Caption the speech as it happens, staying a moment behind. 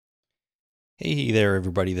Hey there,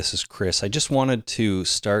 everybody. This is Chris. I just wanted to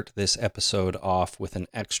start this episode off with an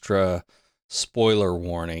extra spoiler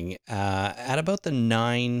warning. At about the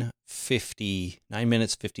 9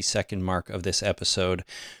 minutes 50 second mark of this episode,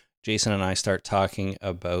 Jason and I start talking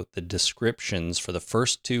about the descriptions for the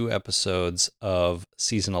first two episodes of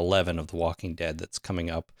season 11 of The Walking Dead that's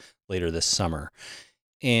coming up later this summer.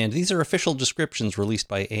 And these are official descriptions released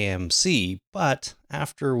by AMC, but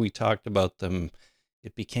after we talked about them,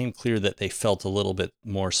 it became clear that they felt a little bit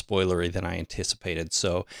more spoilery than I anticipated.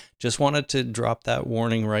 So just wanted to drop that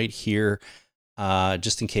warning right here,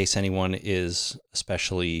 just in case anyone is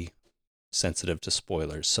especially sensitive to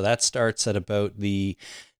spoilers. So that starts at about the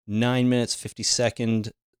 9 minutes, 50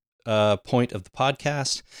 second point of the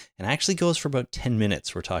podcast, and actually goes for about 10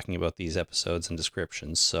 minutes. We're talking about these episodes and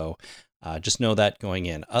descriptions. So just know that going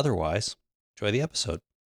in. Otherwise, enjoy the episode.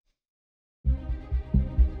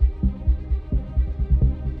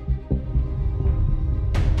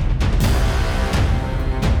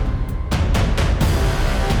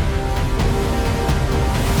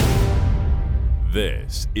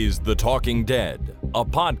 This is The Talking Dead, a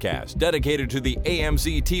podcast dedicated to the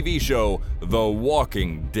AMC TV show The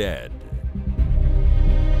Walking Dead.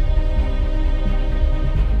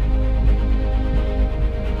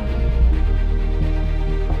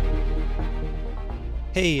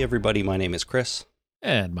 Hey everybody, my name is Chris.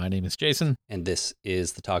 And my name is Jason. And this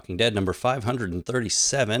is The Talking Dead number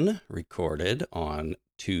 537, recorded on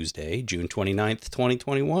Tuesday, June 29th,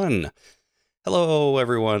 2021. Hello,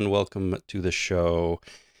 everyone. Welcome to the show,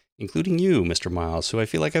 including you, Mr. Miles, who I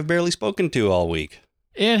feel like I've barely spoken to all week.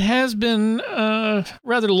 It has been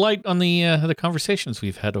rather light on the conversations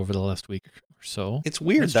we've had over the last week or so. It's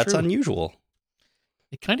weird. That's unusual.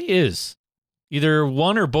 It kind of is. Either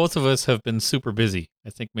one or both of us have been super busy.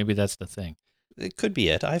 I think maybe that's the thing. It could be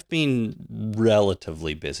it. I've been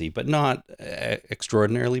relatively busy, but not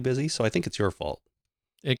extraordinarily busy, so I think it's your fault.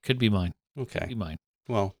 It could be mine. Okay. Could be mine.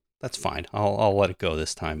 Well, that's fine. I'll let it go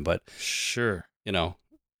this time, but sure.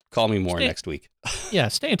 Call me more next week. Yeah,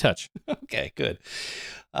 stay in touch. Okay, good.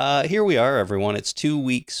 Here we are, everyone. It's 2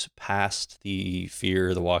 weeks past the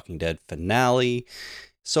Fear the Walking Dead finale,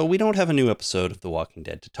 so we don't have a new episode of The Walking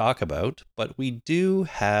Dead to talk about, but we do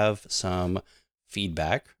have some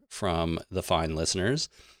feedback from the fine listeners,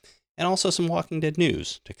 and also some Walking Dead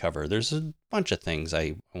news to cover. There's a bunch of things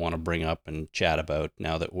I want to bring up and chat about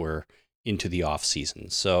now that we're into the off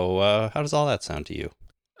season. So how does all that sound to you?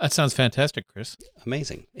 That sounds fantastic, Chris.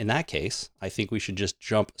 Amazing. In that case, I think we should just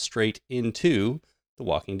jump straight into the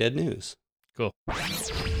Walking Dead news. Cool.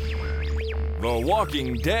 The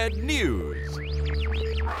Walking Dead news.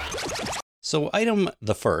 So item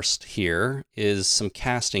the first here is some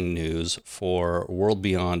casting news for World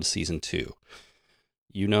Beyond Season 2.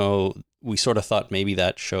 We sort of thought maybe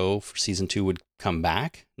that show for Season 2 would come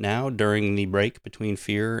back now during the break between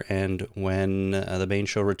Fear and when the main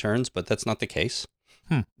show returns, but that's not the case.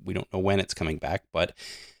 We don't know when it's coming back, but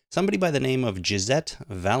somebody by the name of Gisette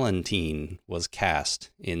Valentine was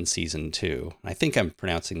cast in Season 2. I think I'm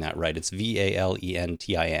pronouncing that right. It's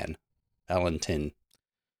Valentin. Valentine.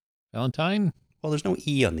 Valentine? Well, there's no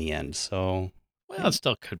E on the end, so... Well, it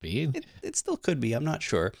still could be. It still could be. I'm not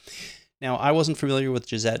sure. Now, I wasn't familiar with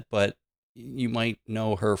Gisette, but you might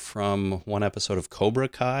know her from one episode of Cobra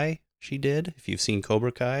Kai she did, if you've seen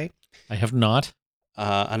Cobra Kai. I have not.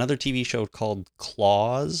 Another TV show called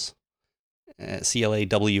Claws,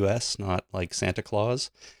 Claws, not like Santa Claus.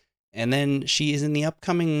 And then she is in the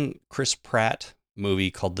upcoming Chris Pratt movie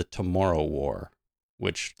called The Tomorrow War,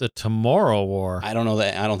 which... The Tomorrow War? I don't know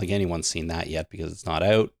that. I don't think anyone's seen that yet because it's not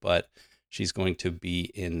out, but she's going to be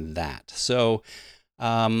in that. So...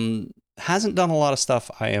 hasn't done a lot of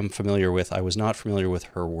stuff I am familiar with. I was not familiar with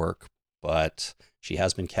her work, but she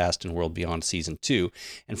has been cast in World Beyond Season 2.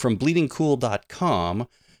 And from bleedingcool.com,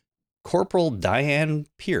 Corporal Diane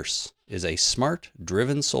Pierce is a smart,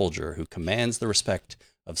 driven soldier who commands the respect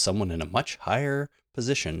of someone in a much higher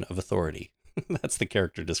position of authority. That's the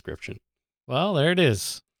character description. Well, there it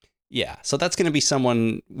is. Yeah, so that's going to be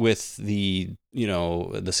someone with the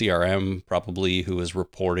CRM probably who is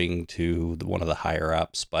reporting to one of the higher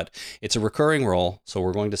ups, but it's a recurring role, so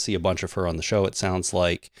we're going to see a bunch of her on the show, it sounds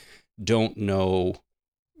like. Don't know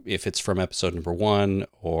if it's from episode number 1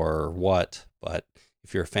 or what, but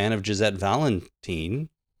if you're a fan of Gisette Valentine,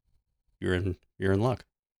 you're in luck.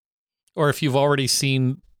 Or if you've already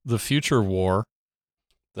seen The Future War.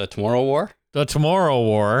 The Tomorrow War? The Tomorrow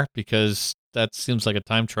War, because that seems like a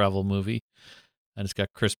time travel movie, and it's got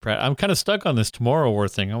Chris Pratt. I'm kind of stuck on this Tomorrow War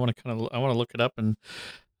thing. I want to look it up and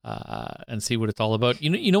see what it's all about.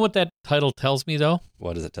 You know what that title tells me though?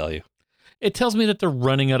 What does it tell you? It tells me that they're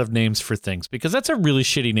running out of names for things, because that's a really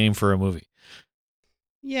shitty name for a movie.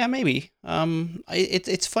 Yeah, maybe.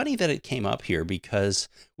 It's funny that it came up here because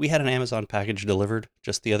we had an Amazon package delivered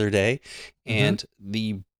just the other day, and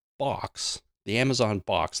the box, the Amazon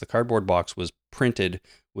box, the cardboard box was printed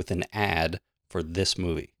with an ad for this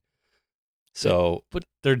movie. So, But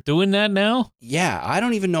they're doing that now? yeah, I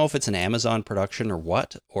don't even know if it's an Amazon production or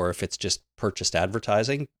what, or if it's just purchased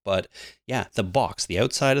advertising. But yeah, the box, the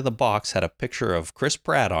outside of the box had a picture of Chris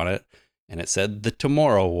Pratt on it, and it said The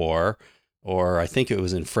Tomorrow War, or I think it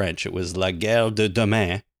was in French. It was La Guerre de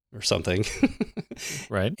Demain or something.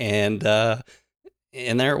 Right. And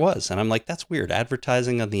there it was. And I'm like, that's weird.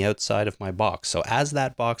 Advertising on the outside of my box. So as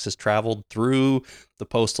that box has traveled through the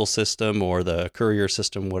postal system or the courier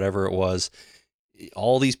system, whatever it was,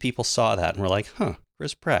 all these people saw that and were like, huh,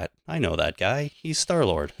 Chris Pratt, I know that guy. He's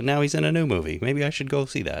Star-Lord. And now he's in a new movie. Maybe I should go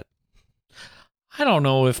see that. I don't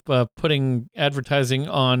know if putting advertising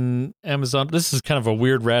on Amazon, this is kind of a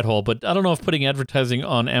weird rat hole, but I don't know if putting advertising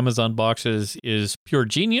on Amazon boxes is pure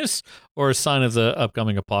genius or a sign of the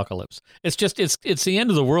upcoming apocalypse. It's just, it's the end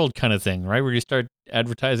of the world kind of thing, right? Where you start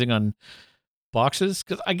advertising on boxes.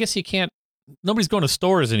 Because I guess you can't, nobody's going to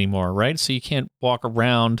stores anymore, right? So you can't walk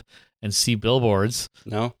around and see billboards.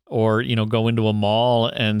 No? Or, go into a mall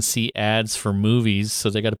and see ads for movies. So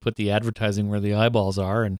they got to put the advertising where the eyeballs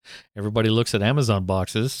are. And everybody looks at Amazon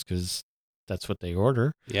boxes because that's what they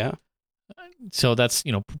order. Yeah. So that's,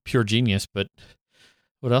 pure genius. But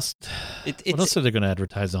what else? What else are they going to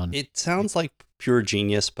advertise on? It sounds like pure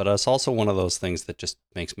genius, but it's also one of those things that just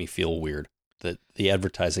makes me feel weird that the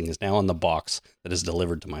advertising is now on the box that is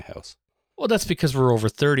delivered to my house. Well, that's because we're over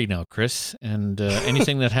 30 now, Chris, and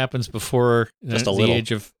anything that happens before before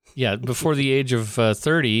the age of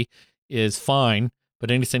 30 is fine, but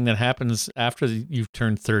anything that happens after you've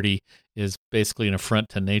turned 30 is basically an affront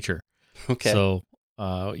to nature. Okay. So,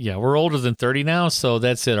 we're older than 30 now, so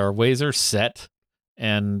that's it. Our ways are set,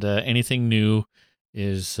 and anything new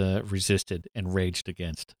is resisted and raged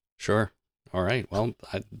against. Sure. All right. Well,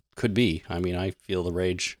 I could be. I mean, I feel the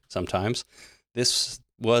rage sometimes. This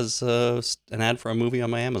was an ad for a movie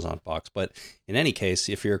on my Amazon box. But in any case,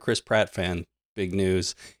 if you're a Chris Pratt fan, big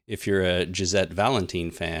news. If you're a Gisette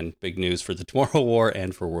Valentine fan, big news for The Tomorrow War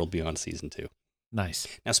and for World Beyond Season 2. Nice.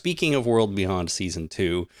 Now, speaking of World Beyond Season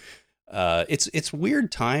 2, it's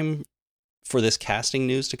weird time for this casting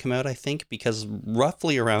news to come out, I think, because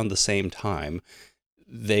roughly around the same time,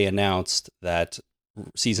 they announced that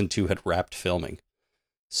Season 2 had wrapped filming.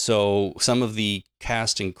 So some of the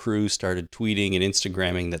cast and crew started tweeting and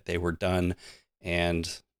Instagramming that they were done. And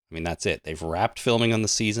I mean, that's it. They've wrapped filming on the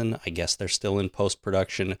season. I guess they're still in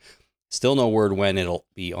post-production. Still no word when it'll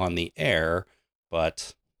be on the air,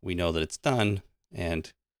 but we know that it's done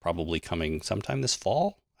and probably coming sometime this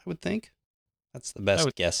fall, I would think. That's the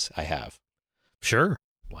best guess I have. Sure.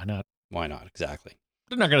 Why not? Why not? Exactly.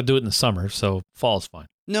 They're not going to do it in the summer, so fall's fine.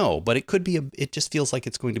 No, but it could be it just feels like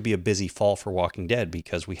it's going to be a busy fall for Walking Dead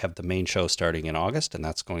because we have the main show starting in August and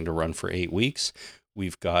that's going to run for 8 weeks.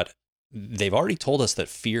 They've already told us that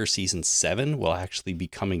Fear Season 7 will actually be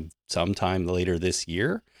coming sometime later this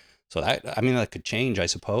year. So that could change, I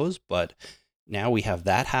suppose, but now we have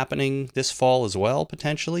that happening this fall as well,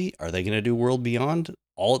 potentially. Are they going to do World Beyond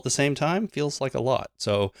all at the same time? Feels like a lot.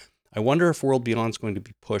 So I wonder if World Beyond is going to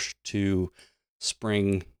be pushed to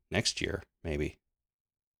spring next year, maybe.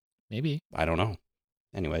 Maybe. I don't know.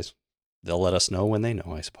 Anyways, they'll let us know when they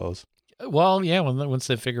know, I suppose. Well, yeah, once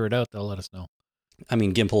they figure it out, they'll let us know. I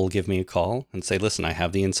mean, Gimple will give me a call and say, listen, I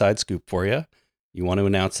have the inside scoop for you. You want to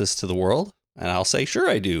announce this to the world? And I'll say, sure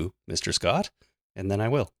I do, Mr. Scott. And then I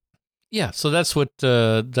will. Yeah, so that's what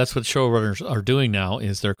showrunners are doing now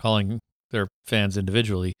is they're calling their fans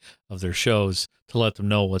individually of their shows to let them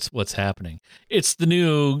know what's happening. It's the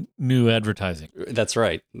new advertising. That's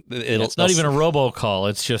right. It's not even a robocall.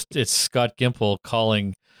 It's Scott Gimple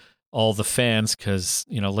calling all the fans because,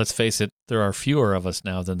 let's face it, there are fewer of us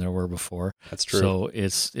now than there were before. That's true. So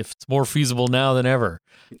it's more feasible now than ever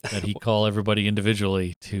that he call everybody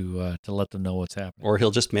individually to let them know what's happening. Or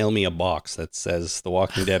he'll just mail me a box that says The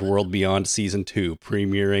Walking Dead World Beyond Season 2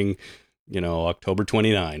 premiering October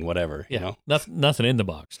 29, whatever. Yeah, nothing in the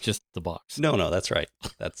box, just the box. No, that's right.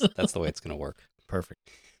 That's the way it's going to work. Perfect.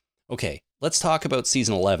 Okay, let's talk about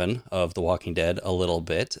Season 11 of The Walking Dead a little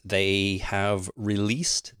bit. They have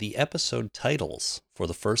released the episode titles for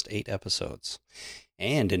the first 8 episodes.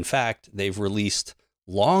 And in fact, they've released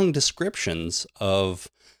long descriptions of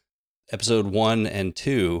episode 1 and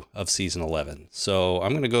 2 of Season 11. So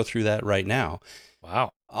I'm going to go through that right now.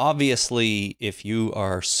 Wow. Obviously, if you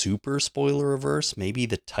are super spoiler averse, maybe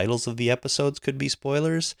the titles of the episodes could be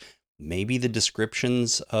spoilers. Maybe the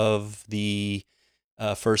descriptions of the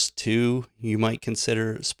first two you might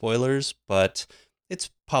consider spoilers, but it's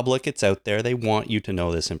public, it's out there. They want you to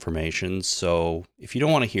know this information. So if you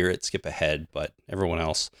don't want to hear it, skip ahead. But everyone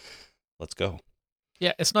else, let's go.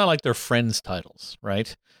 Yeah, it's not like they're Friends titles,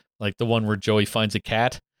 right? Like the one where Joey finds a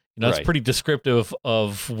cat. That's Right. pretty descriptive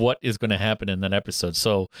of what is going to happen in that episode.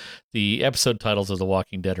 So the episode titles of The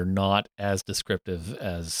Walking Dead are not as descriptive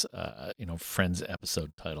as Friends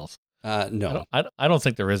episode titles. No. I don't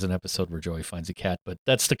think there is an episode where Joey finds a cat, but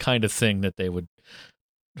that's the kind of thing that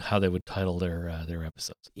how they would title their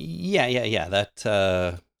episodes. Yeah. That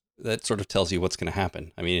sort of tells you what's going to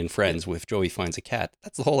happen. I mean, in Friends, if Joey finds a cat,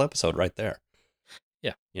 that's the whole episode right there.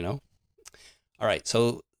 Yeah. All right.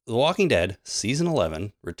 So The Walking Dead, season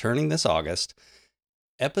 11, returning this August.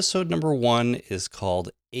 Episode number 1 is called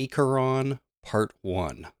Acheron Part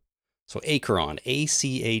 1. So Acheron,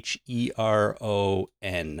 Acheron.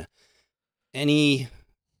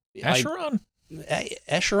 Acheron?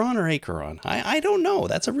 Acheron or Acheron? I don't know.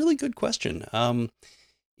 That's a really good question.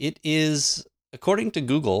 It is, according to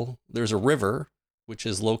Google, there's a river which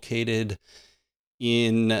is located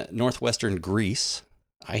in northwestern Greece.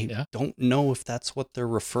 I don't know if that's what they're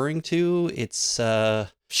referring to. It's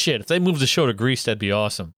shit. If they moved the show to Greece, that'd be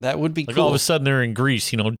awesome. That would be like cool. All of a sudden they're in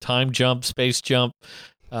Greece. Time jump, space jump,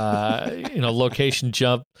 location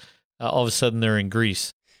jump. All of a sudden they're in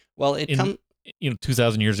Greece. Well,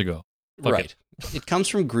 2,000 years ago. Fuck right. It comes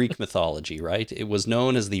from Greek mythology, right? It was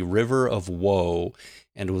known as the River of Woe,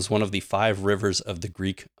 and was one of the 5 rivers of the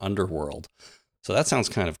Greek underworld. So that sounds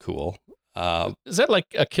kind of cool. Is that like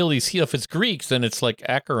Achilles' heel? If it's Greek, then it's like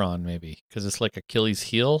Acheron, maybe, because it's like Achilles'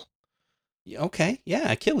 heel. Okay,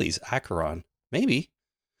 yeah, Achilles, Acheron, maybe.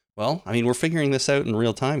 Well, I mean, we're figuring this out in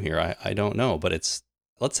real time here. I don't know, but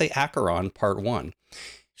let's say Acheron Part 1.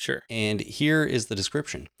 Sure. And here is the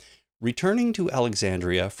description. Returning to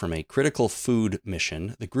Alexandria from a critical food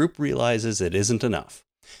mission, the group realizes it isn't enough.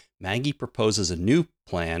 Maggie proposes a new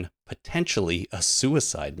plan, potentially a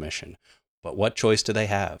suicide mission. But what choice do they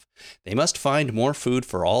have? They must find more food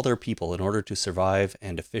for all their people in order to survive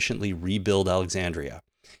and efficiently rebuild Alexandria.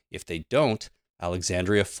 If they don't,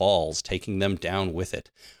 Alexandria falls, taking them down with it.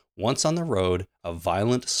 Once on the road, a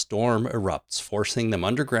violent storm erupts, forcing them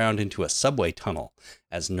underground into a subway tunnel.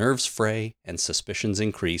 As nerves fray and suspicions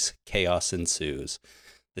increase, chaos ensues.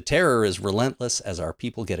 The terror is relentless as our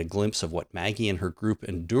people get a glimpse of what Maggie and her group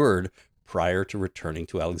endured prior to returning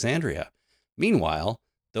to Alexandria. Meanwhile,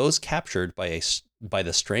 those captured by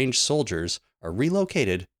the strange soldiers are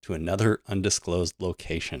relocated to another undisclosed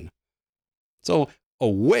location. So a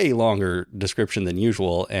way longer description than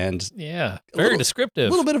usual, and very descriptive. A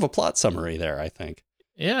little bit of a plot summary there, I think.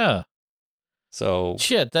 Yeah. So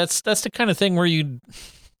shit, that's the kind of thing where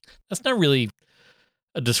that's not really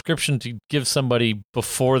a description to give somebody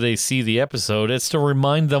before they see the episode. It's to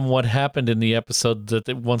remind them what happened in the episode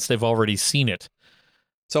once they've already seen it.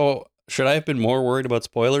 So should I have been more worried about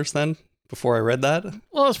spoilers then before I read that?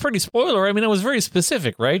 Well, it's pretty spoiler. I mean, it was very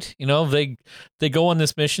specific, right? They go on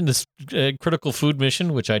this mission, this critical food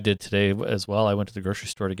mission, which I did today as well. I went to the grocery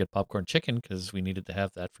store to get popcorn chicken because we needed to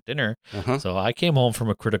have that for dinner. Uh-huh. So I came home from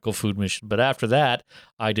a critical food mission. But after that,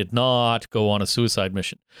 I did not go on a suicide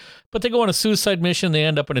mission. But they go on a suicide mission. They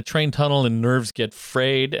end up in a train tunnel and nerves get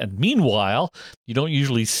frayed. And meanwhile, you don't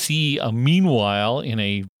usually see a meanwhile in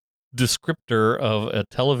a descriptor of a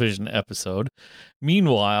television episode.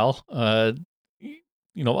 Meanwhile,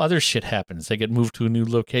 other shit happens. They get moved to a new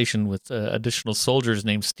location with additional soldiers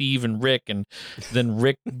named Steve and Rick, and then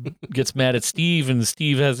Rick gets mad at Steve, and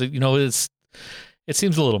Steve has it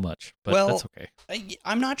seems a little much, but that's okay.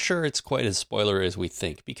 I'm not sure it's quite as spoiler as we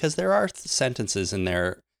think, because there are sentences in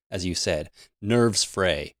there, as you said, nerves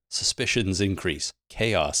fray, suspicions increase,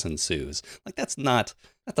 chaos ensues. Like that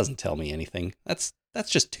doesn't tell me anything. That's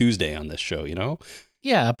just Tuesday on this show,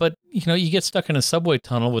 Yeah, but, you get stuck in a subway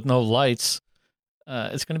tunnel with no lights.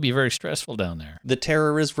 It's going to be very stressful down there. The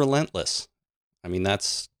terror is relentless. I mean,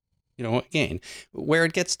 that's, again, where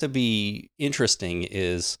it gets to be interesting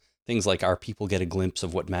is things like our people get a glimpse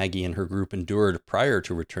of what Maggie and her group endured prior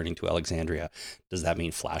to returning to Alexandria. Does that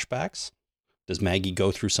mean flashbacks? Does Maggie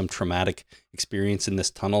go through some traumatic experience in this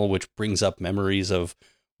tunnel, which brings up memories of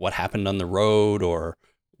what happened on the road or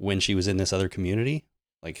when she was in this other community?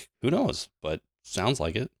 Like, who knows? But sounds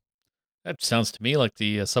like it. That sounds to me like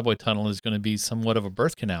the subway tunnel is going to be somewhat of a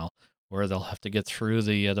birth canal, where they'll have to get through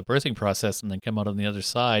the birthing process and then come out on the other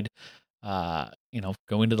side, go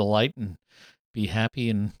into the light and be happy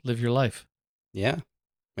and live your life. Yeah,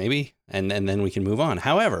 maybe. And then we can move on.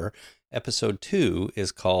 However, episode 2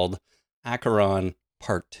 is called Acheron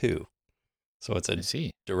Part 2. So it's I a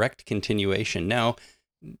see. direct continuation. Now,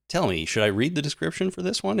 tell me, should I read the description for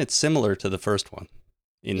this one? It's similar to the first one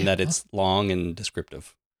in that it's long and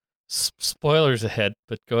descriptive. Spoilers ahead,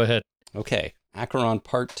 but go ahead. Okay, Acheron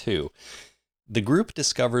Part 2. The group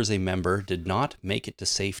discovers a member did not make it to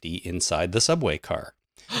safety inside the subway car.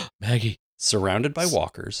 Maggie. Surrounded by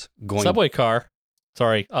walkers, going... Subway car.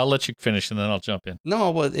 Sorry, I'll let you finish and then I'll jump in. No,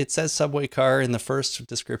 well, it says subway car. In the first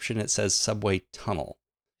description, it says subway tunnel.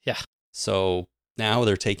 Yeah. So now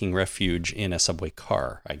they're taking refuge in a subway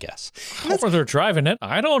car, I guess. Or they're driving it.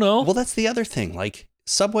 I don't know. Well, that's the other thing. Like,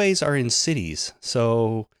 subways are in cities,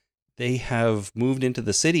 so they have moved into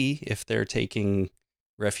the city if they're taking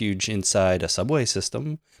refuge inside a subway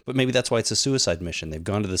system. But maybe that's why it's a suicide mission. They've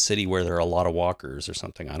gone to the city where there are a lot of walkers or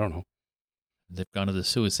something. I don't know. They've gone to the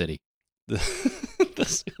suicide.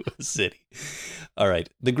 The city. All right.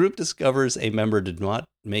 The group discovers a member did not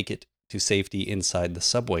make it to safety inside the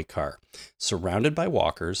subway car. Surrounded by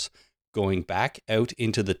walkers, going back out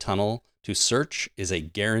into the tunnel to search is a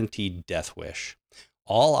guaranteed death wish.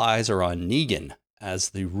 All eyes are on Negan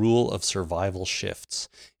as the rule of survival shifts.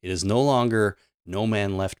 It is no longer no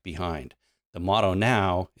man left behind. The motto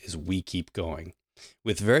now is we keep going.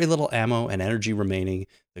 With very little ammo and energy remaining,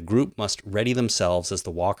 the group must ready themselves as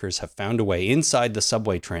the walkers have found a way inside the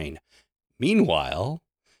subway train. Meanwhile,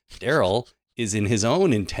 Daryl is in his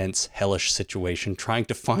own intense, hellish situation trying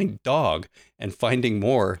to find Dog and finding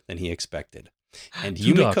more than he expected. And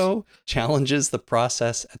Yumiko challenges the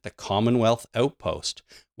process at the Commonwealth Outpost,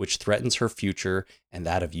 which threatens her future and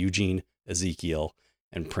that of Eugene, Ezekiel,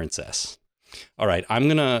 and Princess. All right, I'm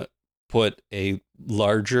going to put a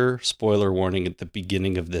larger spoiler warning at the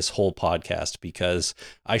beginning of this whole podcast because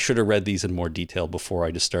I should have read these in more detail before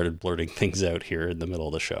I just started blurting things out here in the middle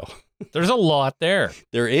of the show. There's a lot there.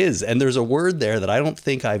 There is. And there's a word there that I don't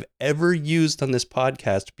think I've ever used on this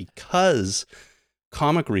podcast because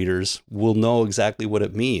comic readers will know exactly what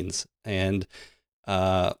it means. And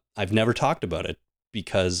I've never talked about it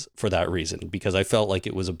for that reason, because I felt like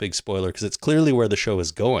it was a big spoiler because it's clearly where the show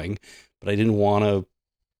is going, but I didn't want to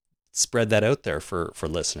spread that out there for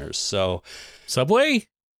listeners. So Subway?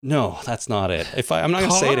 No, that's not it. I'm not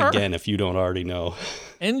going to say it again if you don't already know.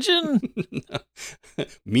 Engine?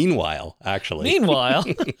 Meanwhile, actually. Meanwhile.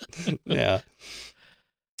 Yeah.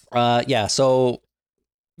 Yeah, so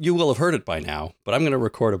you will have heard it by now, but I'm going to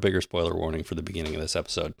record a bigger spoiler warning for the beginning of this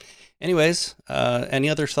episode. Anyways, any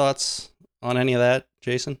other thoughts on any of that,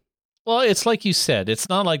 Jason? Well, it's like you said, it's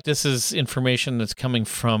not like this is information that's coming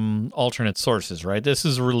from alternate sources, right? This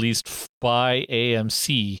is released by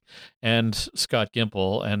AMC and Scott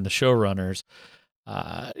Gimple and the showrunners,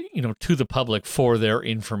 to the public for their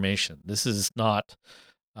information. This is not,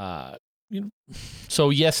 so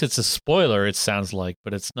yes, it's a spoiler, it sounds like,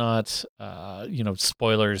 but it's not,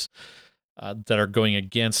 spoilers that are going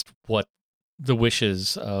against what the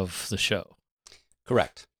wishes of the show.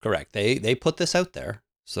 Correct. They put this out there.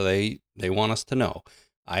 So they want us to know.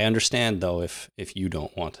 I understand, though, if you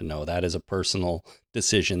don't want to know. That is a personal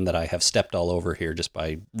decision that I have stepped all over here just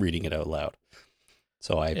by reading it out loud.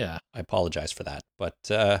 So I apologize for that. But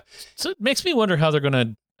so it makes me wonder how they're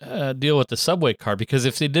going to deal with the subway car, because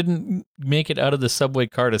if they didn't make it out of the subway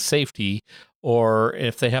car to safety, or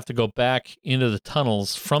if they have to go back into the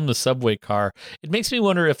tunnels from the subway car, it makes me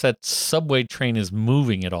wonder if that subway train is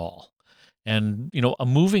moving at all. And, a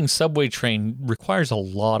moving subway train requires a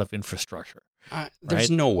lot of infrastructure. There's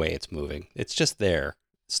no way it's moving. It's just there,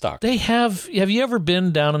 stuck. Have you ever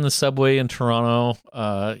been down in the subway in Toronto,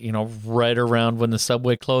 right around when the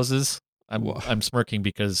subway closes? I'm smirking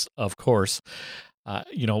because, of course,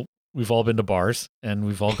 we've all been to bars and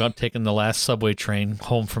we've all taken the last subway train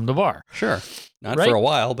home from the bar. Sure. Not for a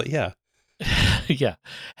while, but yeah. Yeah.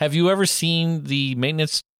 Have you ever seen the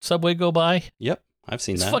maintenance subway go by? Yep. I've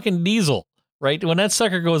seen that. It's fucking diesel. Right? When that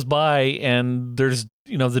sucker goes by and there's,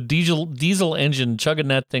 the diesel engine chugging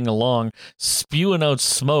that thing along, spewing out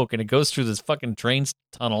smoke, and it goes through this fucking train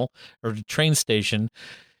tunnel or train station,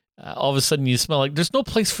 all of a sudden you smell like there's no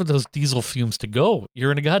place for those diesel fumes to go.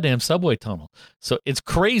 You're in a goddamn subway tunnel. So it's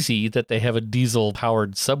crazy that they have a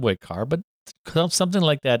diesel-powered subway car, but something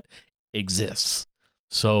like that exists.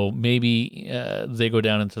 So maybe they go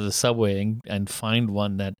down into the subway and find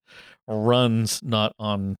one that runs not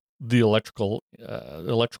on the electrical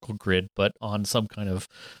grid, but on some kind of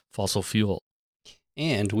fossil fuel.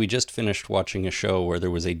 And we just finished watching a show where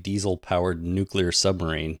there was a diesel-powered nuclear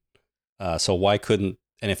submarine. So why couldn't,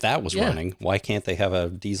 and if that was running, why can't they have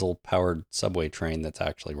a diesel-powered subway train that's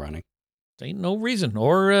actually running? ain't no reason.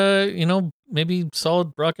 Or, maybe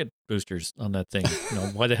solid rocket boosters on that thing.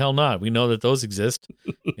 Why the hell not? We know that those exist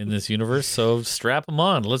in this universe, so strap them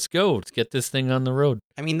on. Let's go. Let's get this thing on the road.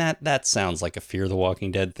 I mean, that sounds like a Fear the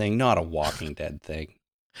Walking Dead thing, not a Walking Dead thing.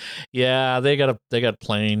 Yeah, they got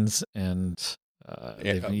planes and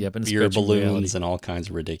beer balloons and all kinds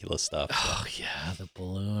of ridiculous stuff. Oh yeah, the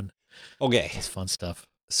balloon. Okay, it's fun stuff.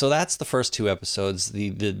 So that's the first 2 episodes.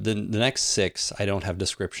 The next 6 I don't have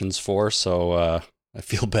descriptions for, so I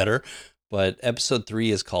feel better. But episode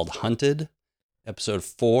 3 is called Hunted. Episode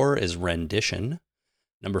 4 is Rendition.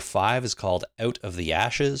 Number 5 is called Out of the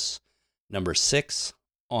Ashes. Number 6,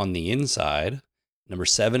 On the Inside. Number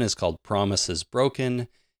 7 is called Promises Broken.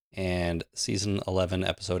 And season 11,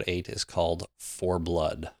 episode 8 is called For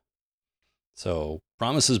Blood. So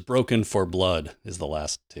Promises Broken, For Blood is the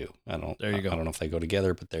last 2. There you go. I don't know if they go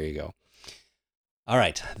together, but there you go. All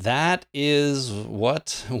right. That is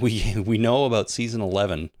what we know about season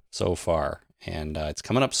 11 so far. And it's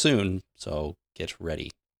coming up soon, so get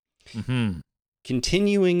ready. Mm-hmm.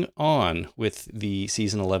 Continuing on with the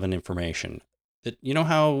season 11 information. You know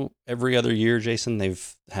how every other year, Jason,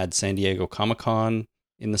 they've had San Diego Comic-Con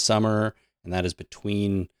in the summer, and that is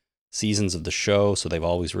between seasons of the show, so they've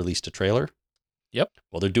always released a trailer? Yep.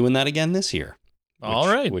 Well, they're doing that again this year. All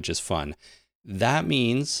right. Which is fun. That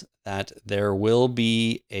means that there will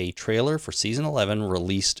be a trailer for season 11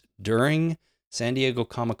 released during San Diego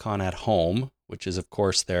Comic-Con at Home, which is, of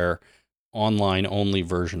course, their online-only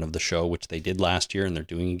version of the show, which they did last year and they're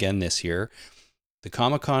doing again this year. The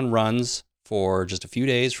Comic-Con runs for just a few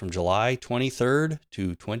days from July 23rd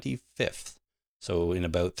to 25th. So in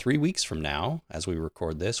about 3 weeks from now, as we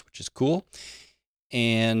record this, which is cool.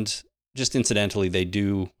 And just incidentally, they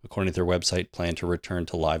do, according to their website, plan to return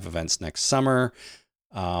to live events next summer,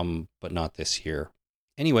 but not this year.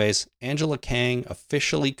 Anyways, Angela Kang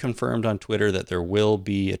officially confirmed on Twitter that there will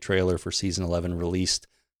be a trailer for season 11 released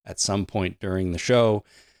at some point during the show.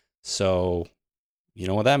 So you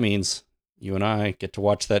know what that means. You and I get to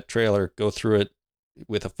watch that trailer, go through it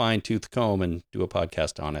with a fine-tooth comb, and do a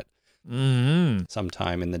podcast on it. Mm-hmm.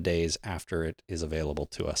 Sometime in the days after it is available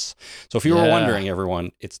to us. So if you were wondering,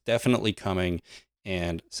 everyone, it's definitely coming,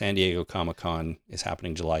 and San Diego Comic-Con is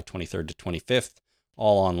happening July 23rd to 25th,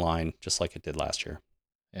 all online, just like it did last year.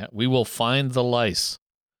 Yeah, we will find the lice.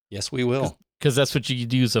 Yes, we will. Because that's what you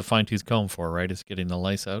use a fine-tooth comb for, right? Is getting the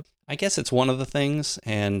lice out. I guess it's one of the things,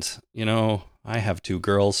 and, I have 2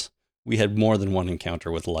 girls. We had more than one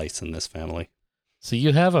encounter with lice in this family. So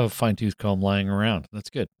you have a fine-tooth comb lying around.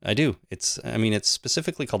 That's good. I do. It's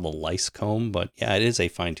specifically called the lice comb, but yeah, it is a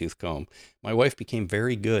fine-tooth comb. My wife became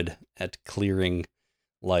very good at clearing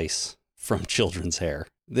lice from children's hair.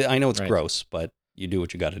 I know it's gross, but you do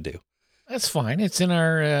what you got to do. That's fine. It's in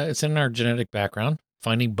our genetic background,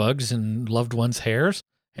 finding bugs in loved ones' hairs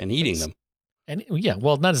and eating them. And yeah,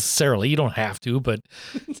 well, not necessarily. You don't have to, but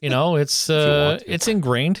it's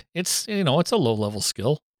ingrained. It's it's a low-level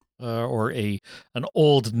skill. Or an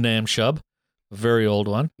old Namshub, a very old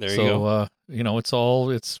one. There you go.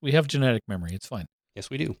 We have genetic memory. It's fine.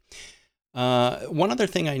 Yes, we do. One other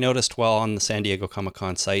thing I noticed while on the San Diego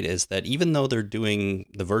Comic-Con site is that even though they're doing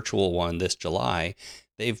the virtual one this July,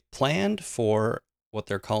 they've planned for what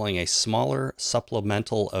they're calling a smaller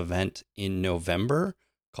supplemental event in November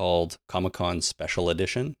called Comic-Con Special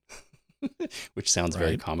Edition, which sounds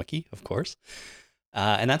very comic-y, of course.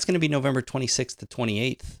 And that's going to be November 26th to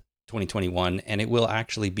 28th. 2021, and it will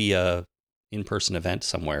actually be a in-person event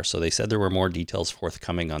somewhere. So they said there were more details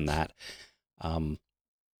forthcoming on that.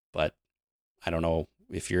 But I don't know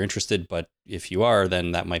if you're interested, but if you are,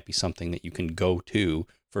 then that might be something that you can go to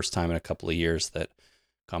first time in a couple of years that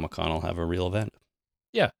Comic-Con will have a real event.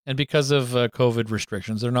 Yeah, and because of COVID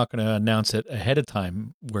restrictions, they're not going to announce it ahead of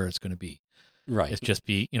time where it's going to be. Right. It's just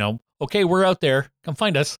be, okay, we're out there. Come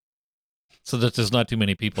find us. So that there's not too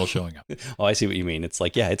many people showing up. Oh, I see what you mean. It's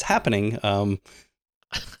like, yeah, it's happening.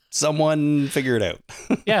 Someone figure it out.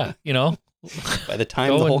 Yeah, By the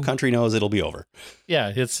time the whole country knows, it'll be over.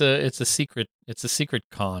 Yeah, it's a secret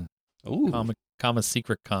con. Ooh. Comic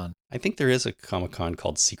secret con. I think there is a Comic-Con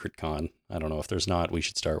called Secret Con. I don't know if there's not. We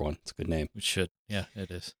should start one. It's a good name. We should. Yeah, it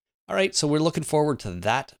is. All right, so we're looking forward to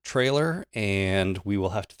that trailer, and we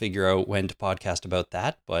will have to figure out when to podcast about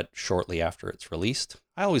that, but shortly after it's released.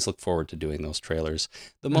 I always look forward to doing those trailers.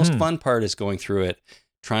 The most fun part is going through it,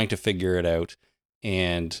 trying to figure it out,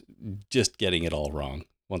 and just getting it all wrong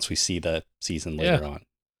once we see the season later on.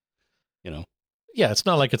 Yeah, it's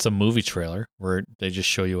not like it's a movie trailer where they just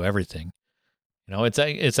show you everything.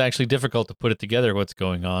 It's actually difficult to put it together what's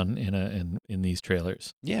going on in these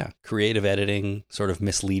trailers. Yeah, creative editing, sort of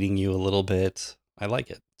misleading you a little bit. I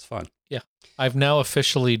like it. It's fun. Yeah. I've now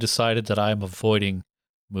officially decided that I'm avoiding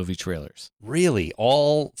movie trailers. Really?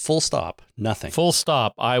 All full stop? Nothing? Full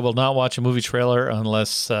stop. I will not watch a movie trailer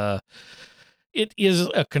unless it is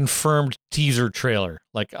a confirmed teaser trailer.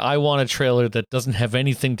 Like, I want a trailer that doesn't have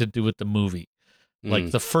anything to do with the movie. Like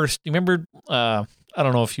the first, you remember, I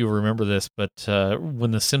don't know if you remember this, but when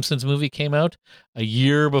the Simpsons movie came out, a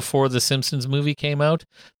year before the Simpsons movie came out,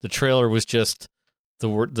 the trailer was just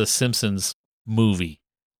the Simpsons movie.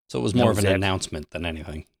 So it was more of an announcement than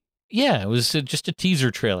anything. Yeah, it was just a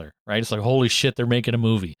teaser trailer, right? It's like, holy shit, they're making a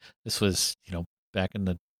movie. This was, back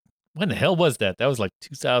in when the hell was that? That was like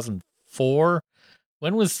 2004.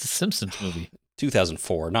 When was the Simpsons movie?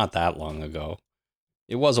 2004, not that long ago.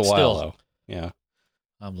 It was a while, though. Yeah.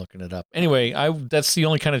 I'm looking it up. Anyway, that's the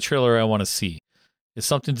only kind of trailer I want to see. It's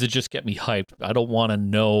something to just get me hyped. I don't want to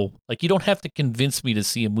know. Like, you don't have to convince me to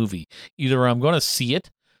see a movie. Either I'm going to see it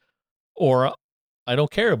or I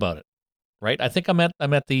don't care about it. Right? I think I'm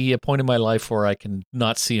at the point in my life where I can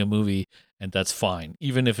not see a movie, and that's fine,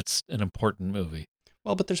 even if it's an important movie.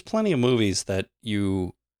 Well, but there's plenty of movies that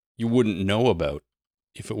you wouldn't know about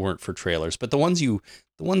if it weren't for trailers. But the ones you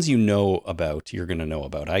know about, you're going to know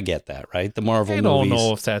about. I get that, right? The Marvel movies. I don't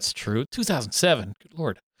know if that's true. 2007. Good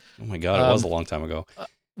Lord. Oh my God, it was a long time ago.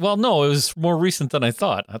 Well, no, it was more recent than I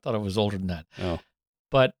thought. I thought it was older than that. Oh.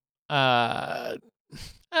 But I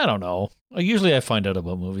don't know. Usually I find out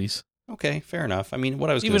about movies. Okay, fair enough. I mean, what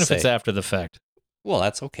I was going to say. Even if it's after the fact. Well,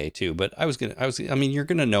 that's okay too. But I mean, you're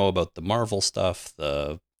going to know about the Marvel stuff,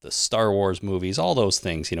 the Star Wars movies, all those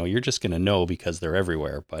things. You're just going to know because they're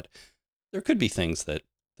everywhere. But there could be things that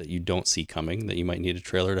you don't see coming that you might need a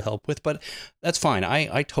trailer to help with. But that's fine.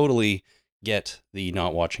 I totally get the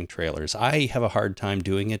not watching trailers. I have a hard time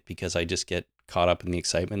doing it because I just get caught up in the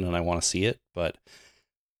excitement and I want to see it. But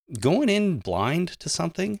going in blind to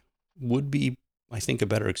something would be, I think, a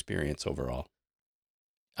better experience overall.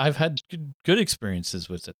 I've had good experiences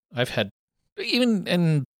with it. I've had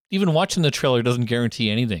even watching the trailer doesn't guarantee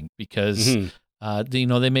anything because they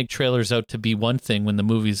make trailers out to be one thing when the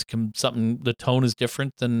movie's the tone is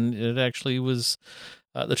different than it actually was.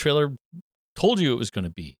 The trailer told you it was going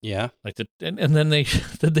to be. Yeah. And then they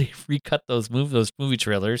recut those movie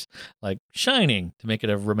trailers like Shining to make it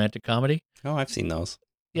a romantic comedy. Oh, I've seen those.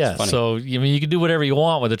 Yeah, so you can do whatever you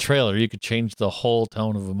want with a trailer. You could change the whole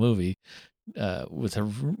tone of a movie with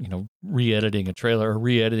re-editing a trailer or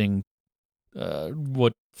re-editing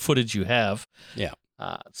what footage you have. Yeah.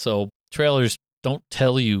 So trailers don't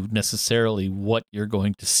tell you necessarily what you're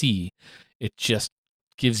going to see. It just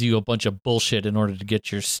gives you a bunch of bullshit in order to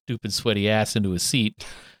get your stupid sweaty ass into a seat,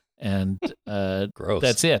 and gross.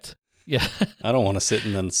 That's it. Yeah. I don't want to sit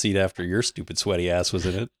in the seat after your stupid sweaty ass was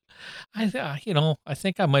in it. I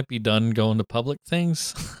think I might be done going to public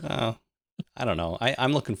things. I don't know.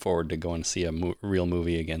 I'm looking forward to going to see a real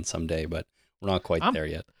movie again someday, but we're not quite there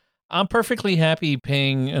yet. I'm perfectly happy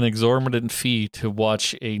paying an exorbitant fee to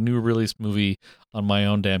watch a new release movie on my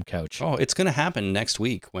own damn couch. Oh, it's going to happen next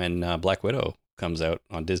week when Black Widow comes out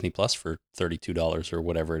on Disney Plus for $32 or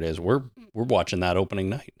whatever it is. We're watching that opening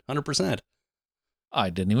night, 100%. I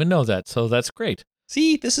didn't even know that, so that's great.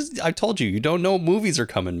 See, I told you don't know movies are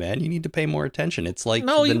coming, man. You need to pay more attention. It's like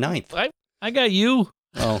the 9th. I got you.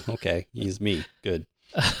 Oh, okay. He's me. Good.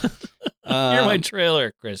 You're my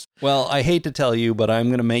trailer, Chris. Well, I hate to tell you, but I'm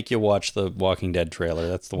going to make you watch the Walking Dead trailer.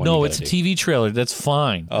 That's the one. No, it's a TV trailer. That's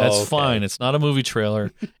fine. That's fine. It's not a movie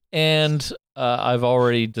trailer. And I've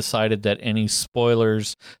already decided that any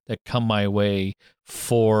spoilers that come my way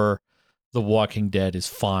for The Walking Dead is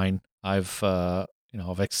fine. I've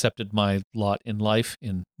accepted my lot in life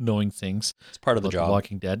in knowing things. It's part of the job. The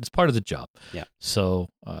Walking Dead. It's part of the job. Yeah. So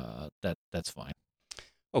that's fine.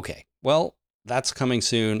 Okay. Well, that's coming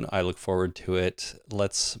soon. I look forward to it.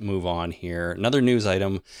 Let's move on here. Another news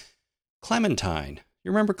item. Clementine.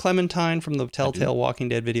 You remember Clementine from the Telltale Walking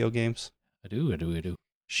Dead video games? I do.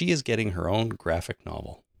 She is getting her own graphic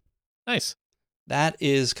novel. Nice. That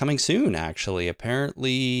is coming soon, actually.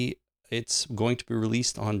 Apparently, it's going to be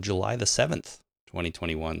released on July the 7th,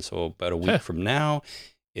 2021. So about a week from now.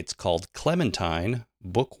 It's called Clementine,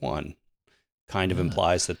 Book 1. Kind of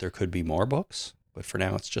implies that there could be more books, but for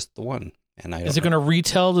now, it's just the one. And is it going to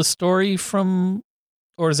retell the story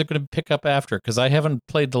or is it going to pick up after? Because I haven't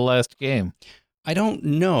played the last game. I don't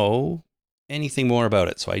know anything more about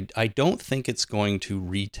it, so I don't think it's going to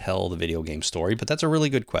retell the video game story, but that's a really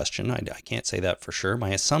good question. I can't say that for sure. My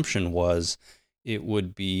assumption was it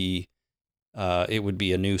would be a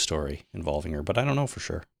new story involving her, but I don't know for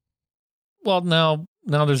sure. Well, now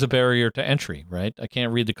there's a barrier to entry, right? I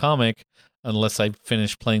can't read the comic unless I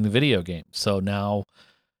finish playing the video game. So now,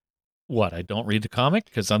 What? I don't read the comic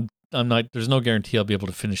because I'm not. There's no guarantee I'll be able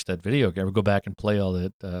to finish that video game or go back and play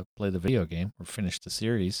play the video game or finish the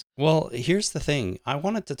series. Well, here's the thing. I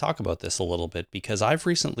wanted to talk about this a little bit because I've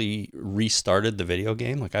recently restarted the video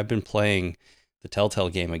game. Like I've been playing the Telltale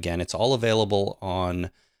game again. It's all available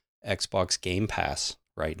on Xbox Game Pass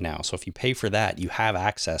right now. So if you pay for that, you have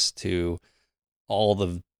access to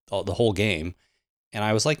the whole game. And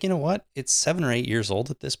I was like, you know what? It's 7 or 8 years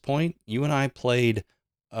old at this point. You and I played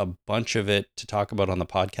a bunch of it to talk about on the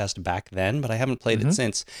podcast back then, but I haven't played it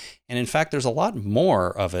since. And in fact, there's a lot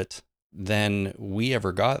more of it than we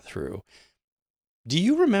ever got through. Do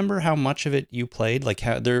you remember how much of it you played? Like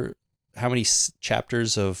how many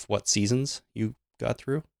chapters of what seasons you got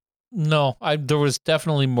through? No, there was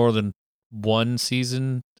definitely more than one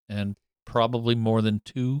season and probably more than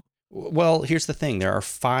 2. Well, here's the thing. There are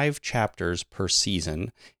 5 chapters per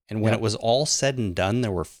season. And when it was all said and done,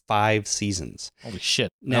 there were 5 seasons. Holy shit.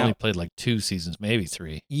 Now, I only played like 2 seasons, maybe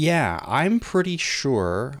 3. Yeah, I'm pretty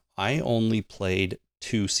sure I only played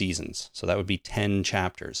 2 seasons. So that would be 10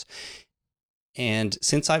 chapters. And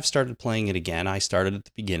since I've started playing it again, I started at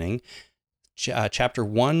the beginning. Chapter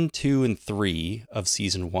 1, 2, and 3 of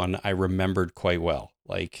season 1, I remembered quite well.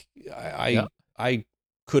 Like I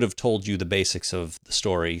could have told you the basics of the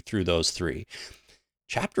story through those 3.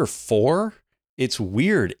 Chapter 4, it's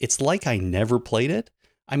weird. It's like I never played it.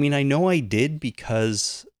 I mean, I know I did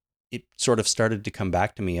because it sort of started to come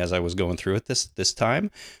back to me as I was going through it this time.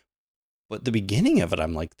 But the beginning of it,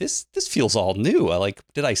 I'm like, this feels all new.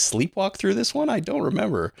 Did I sleepwalk through this one? I don't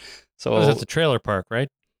remember. So it was at the trailer park, right?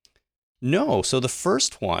 No. So the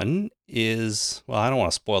first one is, well, I don't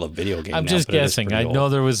want to spoil the video game. I'm just guessing. I know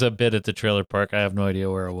there was a bit at the trailer park. I have no idea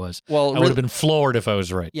where it was. Well, I would have been floored if I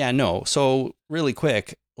was right. Yeah, no. So really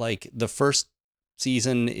quick, like the first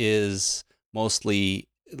season is mostly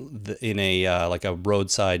in a like a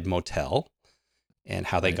roadside motel and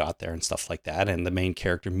how they got there and stuff like that. And the main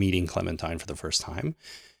character meeting Clementine for the first time.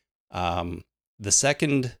 The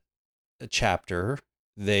second chapter,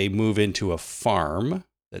 they move into a farm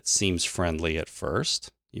that seems friendly at first.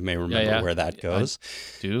 You may remember where that goes.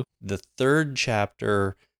 I do. The third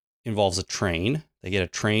chapter involves a train. They get a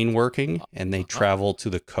train working and they travel to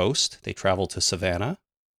the coast. They travel to Savannah.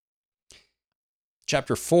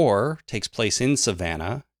 Chapter 4 takes place in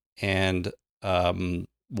Savannah and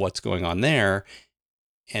what's going on there.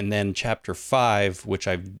 And then chapter 5, which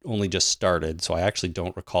I've only just started, so I actually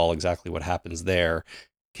don't recall exactly what happens there,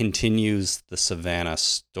 continues the Savannah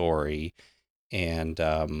story and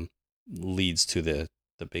leads to the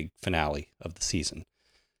big finale of the season.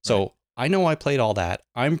 So I know I played all that.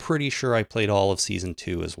 I'm pretty sure I played all of season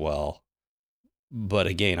 2 as well. But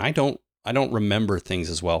again, I don't remember things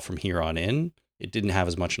as well from here on in. It didn't have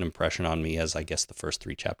as much an impression on me as I guess the first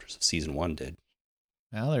 3 chapters of season 1 did.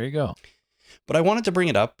 Well, there you go. But I wanted to bring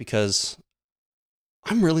it up because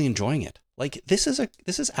I'm really enjoying it. Like this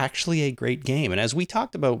is actually a great game. And as we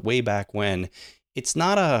talked about way back when, it's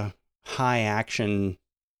not a high action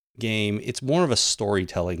game. It's more of a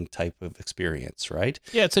storytelling type of experience, right?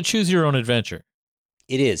 Yeah, it's a choose your own adventure.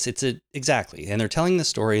 It is. Exactly. And they're telling the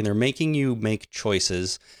story and they're making you make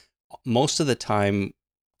choices most of the time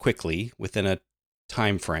quickly within a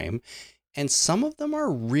time frame. And some of them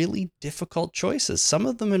are really difficult choices. Some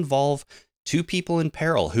of them involve 2 people in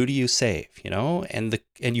peril. Who do you save? And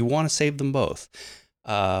you want to save them both.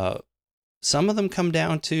 Some of them come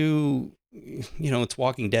down to, it's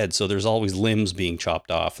Walking Dead, so there's always limbs being chopped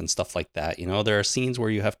off and stuff like that. There are scenes where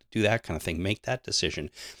you have to do that kind of thing, make that decision.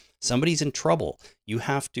 Somebody's in trouble. You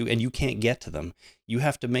have to, and you can't get to them. You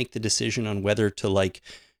have to make the decision on whether to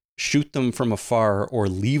shoot them from afar or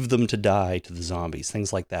leave them to die to the zombies,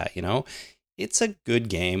 things like that. It's a good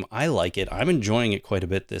game. I like it. I'm enjoying it quite a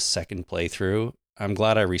bit this second playthrough. I'm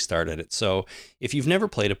glad I restarted it. So if you've never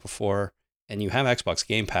played it before and you have Xbox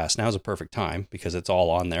Game Pass, now's a perfect time because it's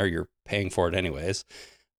all on there. You're paying for it anyways.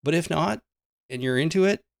 But if not, and you're into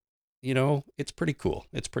it, it's pretty cool.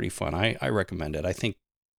 It's pretty fun. I recommend it. I think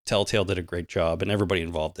Telltale did a great job and everybody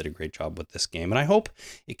involved did a great job with this game. And I hope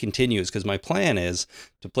it continues because my plan is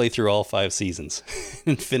to play through all 5 seasons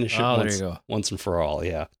and finish it once and for all.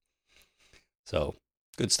 Yeah. So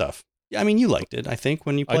good stuff. Yeah. I mean, you liked it, I think,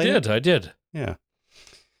 when you played it. I did. Yeah.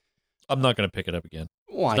 I'm not going to pick it up again.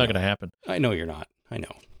 Well, it's not going to happen. I know you're not. I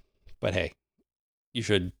know. But hey, you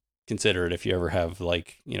should consider it if you ever have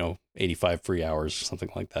 85 free hours or something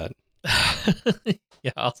like that.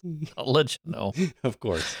 Yeah, I'll let you know. Of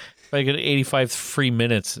course. If I get 85 free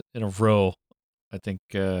minutes in a row, I think...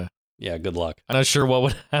 yeah, good luck. I'm not sure what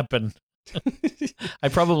would happen.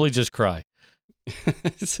 I'd probably just cry.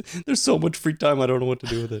 There's so much free time, I don't know what to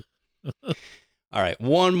do with it. All right,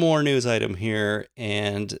 one more news item here,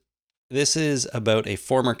 and this is about a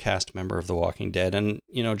former cast member of The Walking Dead. And,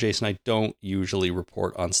 Jason, I don't usually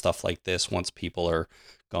report on stuff like this once people are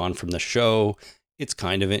gone from the show.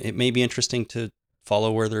 It may be interesting to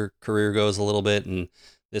follow where their career goes a little bit, and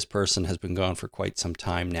this person has been gone for quite some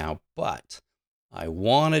time now. But I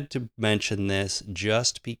wanted to mention this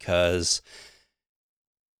just because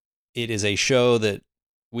it is a show that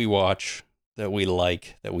we watch, that we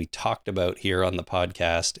like, that we talked about here on the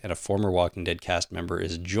podcast, and a former Walking Dead cast member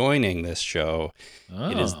is joining this show.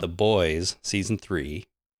 Oh. It is The Boys, Season 3,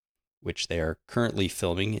 which they are currently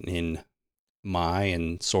filming in my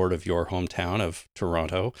and sort of your hometown of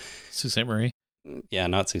Toronto. Sault Ste. Marie. Yeah,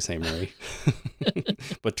 not Sault Ste. Marie,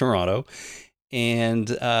 but Toronto. And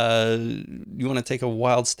you want to take a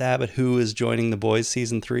wild stab at who is joining The Boys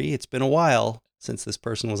Season 3? It's been a while since this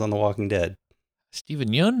person was on The Walking Dead. Stephen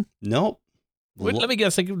Yeun? Nope. Wait, let me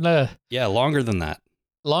guess. Yeah, longer than that.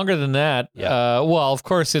 Longer than that? Yeah. Well, of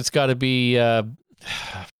course, it's got to be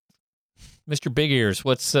Mr. Big Ears.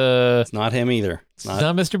 What's... It's not him either. It's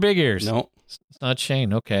not Mr. Big Ears. No. It's not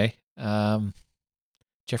Shane. Okay.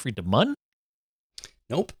 Jeffrey DeMunn?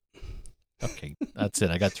 Nope. Okay, that's it.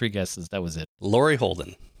 I got 3 guesses. That was it. Laurie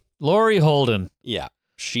Holden. Laurie Holden. Yeah.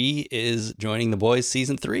 She is joining The Boys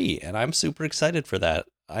Season 3, and I'm super excited for that.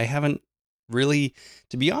 I haven't really,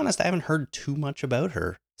 to be honest, I haven't heard too much about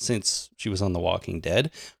her since she was on The Walking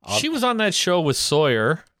Dead. She was on that show with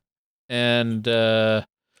Sawyer and the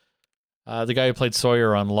guy who played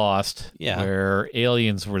Sawyer on Lost, where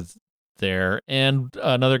aliens were there, and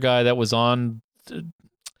another guy that was on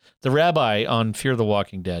the rabbi on Fear the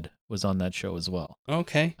Walking Dead was on that show as well.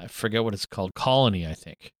 Okay. I forget what it's called. Colony, I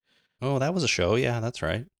think. Oh, that was a show. Yeah, that's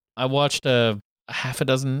right. I watched a half a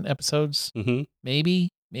dozen episodes,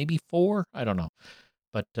 maybe 4. I don't know.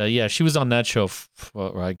 But yeah, she was on that show,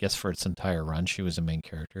 I guess, for its entire run. She was a main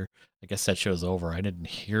character. I guess that show's over. I didn't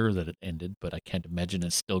hear that it ended, but I can't imagine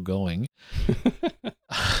it's still going.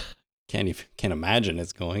 Can't imagine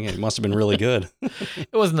it's going. It must have been really good.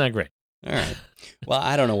 It wasn't that great. All right. Well,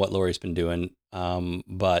 I don't know what Laurie's been doing,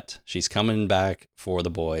 but she's coming back for The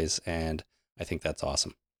Boys, and I think that's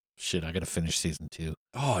awesome. Shit, I got to finish season 2.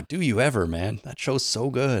 Oh, do you ever, man? That show's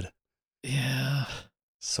so good. Yeah.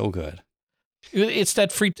 So good. It's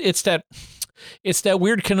that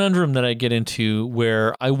weird conundrum that I get into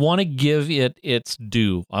where I want to give it its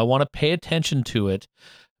due. I want to pay attention to it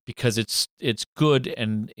because it's good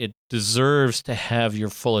and it deserves to have your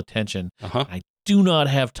full attention. I do not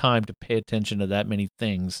have time to pay attention to that many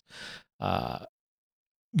things,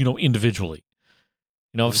 individually.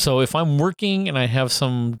 So if I'm working and I have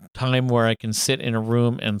some time where I can sit in a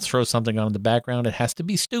room and throw something on in the background, it has to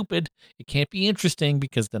be stupid. It can't be interesting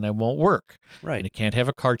because then I won't work. Right. And it can't have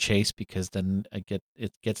a car chase because then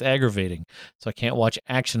it gets aggravating. So I can't watch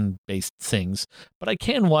action-based things, but I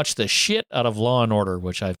can watch the shit out of Law and Order,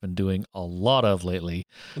 which I've been doing a lot of lately.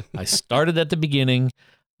 I started at the beginning.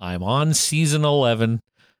 I'm on season 11.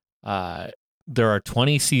 There are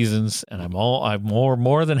 20 seasons, and I'm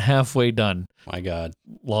more than halfway done. My God.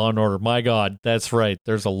 Law and Order. My God, that's right.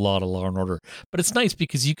 There's a lot of Law and Order. But it's nice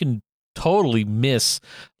because you can totally miss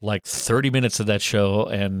like 30 minutes of that show,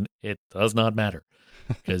 and it does not matter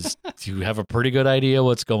because you have a pretty good idea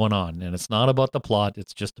what's going on. And it's not about the plot.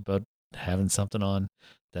 It's just about having something on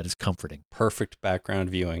that is comforting. Perfect background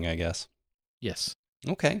viewing, I guess. Yes.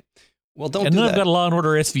 Okay. Well, don't and do then that. I've got Law and Order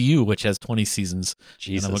SVU, which has 20 seasons.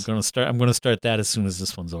 Jesus. And I'm going to start that as soon as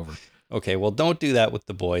this one's over. Okay, well, don't do that with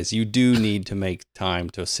The Boys. You do need to make time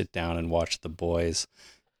to sit down and watch The Boys,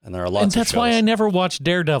 and there are lots of shows. And that's why I never watched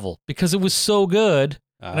Daredevil, because it was so good,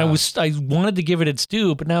 and I wanted to give it its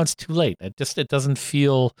due, but now it's too late. It doesn't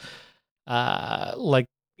feel like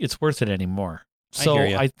it's worth it anymore. So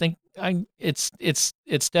I think it's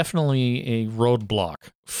definitely a roadblock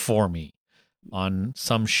for me on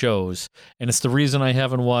some shows, and it's the reason I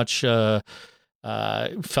haven't watched Falcon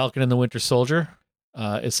and the Winter Soldier.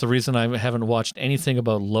 It's the reason I haven't watched anything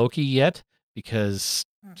about Loki yet, because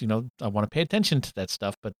I want to pay attention to that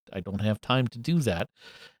stuff, but I don't have time to do that.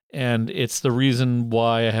 And it's the reason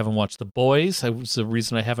why I haven't watched The Boys. It's the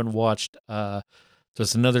reason I haven't watched.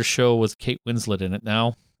 There's another show with Kate Winslet in it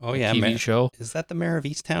now. Oh yeah, TV show. Is that the Mayor of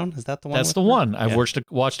Easttown? Is that the one? That's the one. I've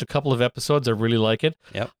watched a couple of episodes. I really like it.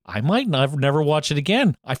 Yep. I might never watch it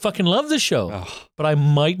again. I fucking love the show, but I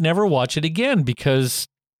might never watch it again because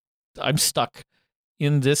I'm stuck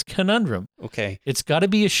in this conundrum. Okay. It's got to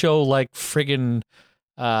be a show like friggin'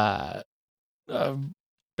 Better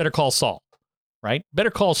Call Saul, right? Better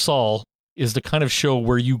Call Saul is the kind of show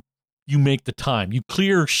where you you make the time. You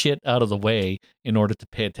clear shit out of the way in order to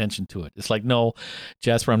pay attention to it. It's like, no,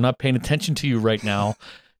 Jasper, I'm not paying attention to you right now.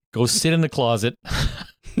 Go sit in the closet.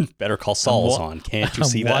 Better Call Saul's on. Can't you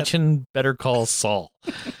see I'm that? watching Better Call Saul.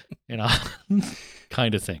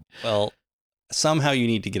 Kind of thing. Well, somehow you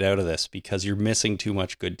need to get out of this because you're missing too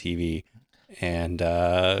much good TV. And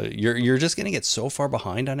you're just going to get so far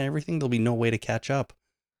behind on everything, there'll be no way to catch up.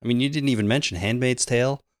 I mean, you didn't even mention Handmaid's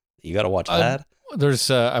Tale. You got to watch that.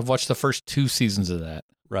 I've watched the first 2 seasons of that.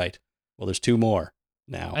 Right. Well, there's 2 more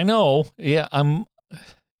now. I know. Yeah,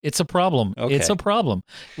 it's a problem. Okay. It's a problem,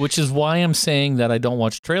 which is why I'm saying that I don't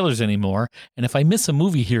watch trailers anymore. And if I miss a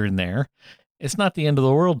movie here and there, it's not the end of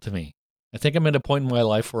the world to me. I think I'm at a point in my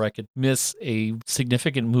life where I could miss a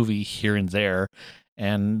significant movie here and there,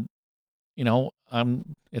 and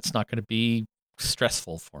it's not going to be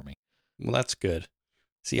stressful for me. Well, that's good.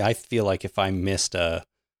 See, I feel like if I missed an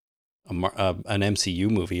MCU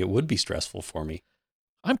movie, it would be stressful for me.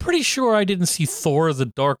 I'm pretty sure I didn't see Thor: The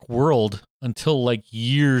Dark World until like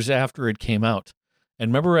years after it came out. And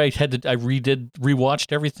remember, I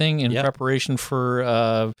rewatched everything in preparation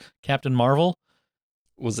for Captain Marvel.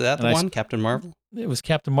 Was that the one, Captain Marvel? It was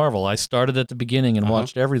Captain Marvel. I started at the beginning and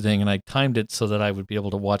watched everything, and I timed it so that I would be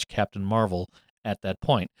able to watch Captain Marvel at that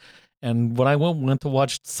point. And when I went to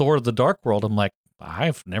watch Thor: The Dark World, I'm like,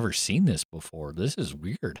 I've never seen this before. This is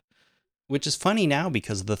weird. Which is funny now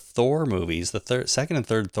because the Thor movies, the second and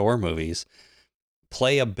third Thor movies,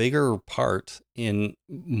 play a bigger part in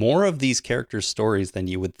more of these characters' stories than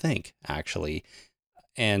you would think, actually.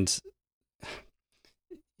 And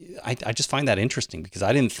I just find that interesting because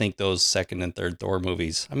I didn't think those second and third Thor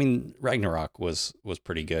movies, I mean, Ragnarok was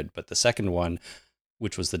pretty good, but the second one,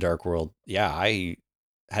 which was The Dark World, I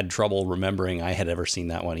had trouble remembering I had ever seen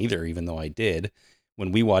that one either, even though I did.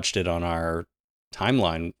 When we watched it on our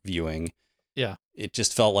timeline viewing, it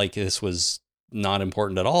just felt like this was not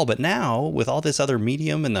important at all. But now, with all this other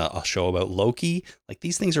medium and a show about Loki, like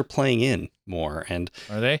these things are playing in more. And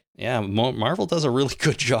are they? Yeah, Marvel does a really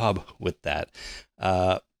good job with that.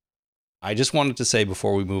 I just wanted to say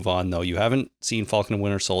before we move on, though, you haven't seen Falcon and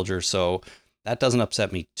Winter Soldier, so that doesn't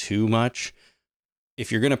upset me too much.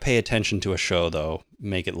 If you're going to pay attention to a show, though,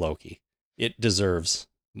 make it Loki. It deserves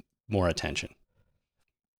more attention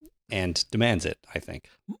and demands it, I think.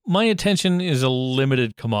 My attention is a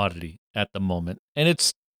limited commodity at the moment, and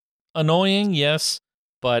it's annoying, yes,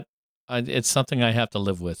 but it's something I have to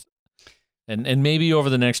live with. And maybe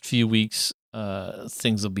over the next few weeks,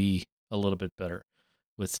 things will be a little bit better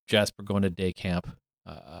with Jasper going to day camp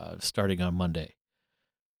starting on Monday.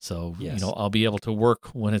 So, I'll be able to work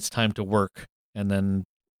when it's time to work. And then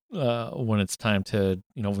when it's time to,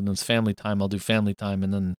 when it's family time, I'll do family time.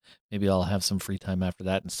 And then maybe I'll have some free time after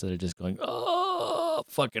that instead of just going, oh,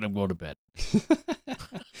 fuck it, I'm going to bed.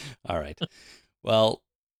 All right. Well,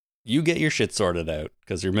 you get your shit sorted out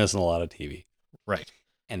because you're missing a lot of TV. Right.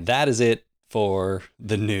 And that is it for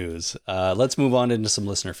the news. Let's move on into some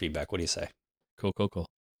listener feedback. What do you say? Cool.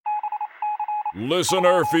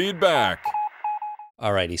 Listener feedback.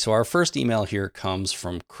 Alrighty, so our first email here comes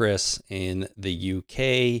from Chris in the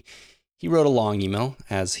UK. He wrote a long email,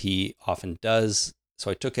 as he often does, so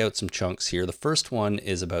I took out some chunks here. The first one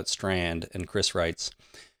is about Strand, and Chris writes,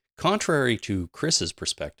 contrary to Chris's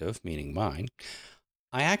perspective, meaning mine,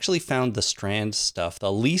 I actually found the Strand stuff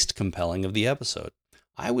the least compelling of the episode.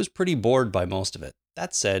 I was pretty bored by most of it.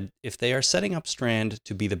 That said, if they are setting up Strand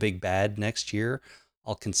to be the big bad next year,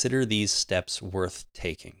 I'll consider these steps worth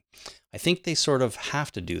taking. I think they sort of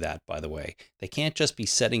have to do that, by the way. They can't just be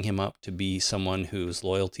setting him up to be someone whose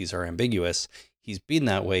loyalties are ambiguous. He's been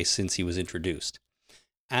that way since he was introduced.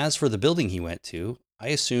 As for the building he went to, I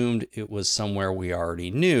assumed it was somewhere we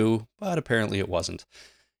already knew, but apparently it wasn't.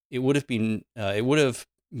 It would have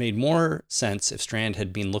made more sense if Strand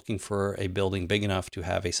had been looking for a building big enough to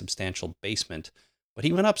have a substantial basement, but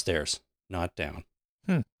he went upstairs, not down.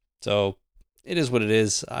 So it is what it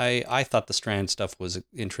is. I thought the Strand stuff was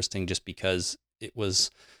interesting just because it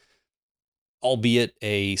was, albeit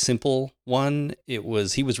a simple one, he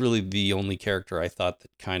was really the only character I thought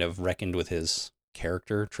that kind of reckoned with his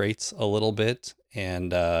character traits a little bit.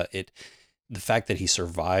 And the fact that he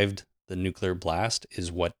survived the nuclear blast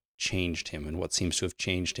is what changed him and what seems to have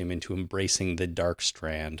changed him into embracing the dark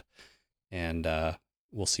Strand. And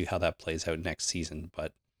we'll see how that plays out next season.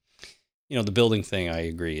 But the building thing, I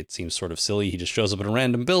agree. It seems sort of silly. He just shows up in a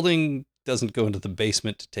random building, doesn't go into the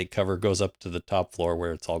basement to take cover, goes up to the top floor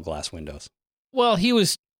where it's all glass windows. Well, he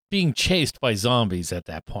was being chased by zombies at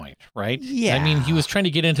that point, right? Yeah. I mean, he was trying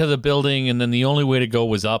to get into the building, and then the only way to go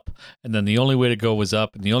was up, and then the only way to go was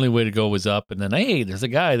up, and the only way to go was up, and then, hey, there's a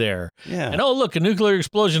guy there. Yeah. And oh, look, a nuclear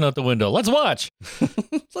explosion out the window. Let's watch.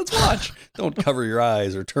 Let's watch. Don't cover your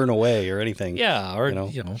eyes or turn away or anything. Yeah, or,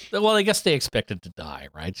 well, I guess they expected to die,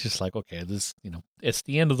 right? It's just like, okay, this, it's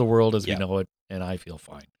the end of the world as we know it, and I feel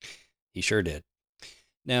fine. He sure did.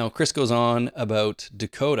 Now, Chris goes on about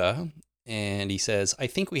Dakota, and he says, I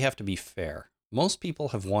think we have to be fair. Most people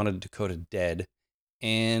have wanted Dakota dead,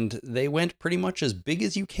 and they went pretty much as big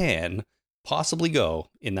as you can possibly go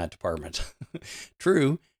in that department.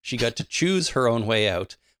 True, she got to choose her own way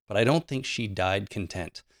out, but I don't think she died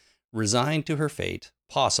content. Resigned to her fate,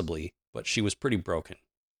 possibly, but she was pretty broken.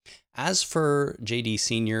 As for JD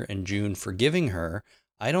Sr. and June forgiving her,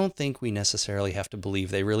 I don't think we necessarily have to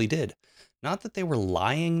believe they really did. Not that they were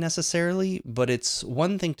lying necessarily, but it's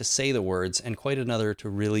one thing to say the words and quite another to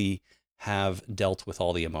really have dealt with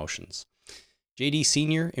all the emotions. JD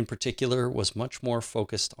Sr. in particular was much more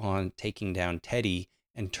focused on taking down Teddy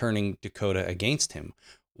and turning Dakota against him.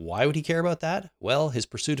 Why would he care about that? Well, his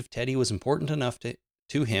pursuit of Teddy was important enough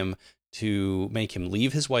to him to make him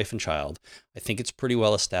leave his wife and child. I think it's pretty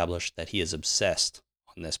well established that he is obsessed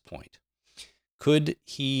on this point. Could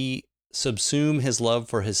he subsume his love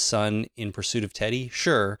for his son in pursuit of Teddy?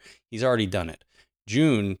 Sure, he's already done it.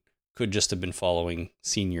 June could just have been following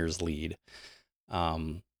Senior's lead.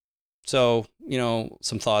 So,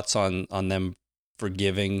 some thoughts on them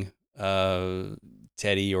forgiving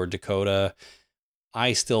Teddy or Dakota.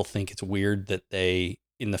 I still think it's weird that they,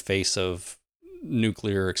 in the face of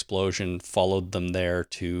nuclear explosion, followed them there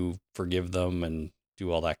to forgive them and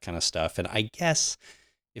do all that kind of stuff. And I guess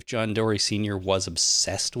if John Dory Sr. was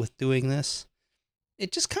obsessed with doing this,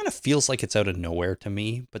 it just kind of feels like it's out of nowhere to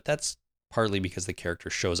me, but that's partly because the character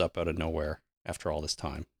shows up out of nowhere after all this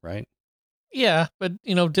time, right? Yeah, but,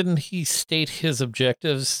 didn't he state his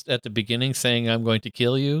objectives at the beginning saying, I'm going to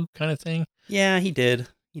kill you kind of thing? Yeah, he did.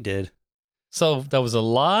 He did. So that was a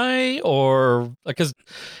lie, or because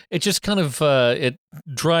it just kind of it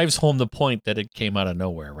drives home the point that it came out of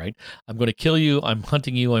nowhere, right? I'm going to kill you. I'm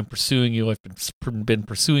hunting you. I'm pursuing you. I've been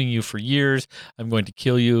pursuing you for years. I'm going to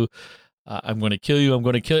kill you. I'm going to kill you. I'm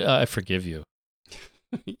going to kill. I forgive you.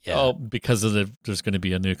 Yeah. Oh, because there's going to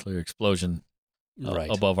be a nuclear explosion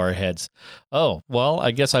right above our heads. Oh, well,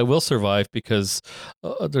 I guess I will survive because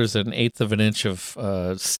there's an eighth of an inch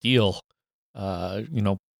of steel.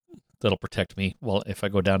 That'll protect me if I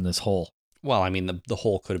go down this hole. Well, I mean, the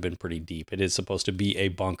hole could have been pretty deep. It is supposed to be a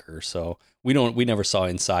bunker, so we never saw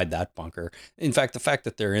inside that bunker. In fact, the fact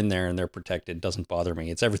that they're in there and they're protected doesn't bother me.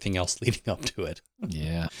 It's everything else leading up to it.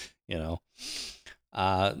 Yeah.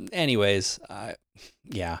 Anyways,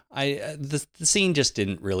 the scene just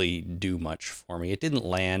didn't really do much for me. It didn't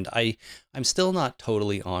land. I'm still not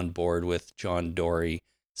totally on board with John Dory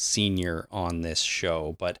Sr. on this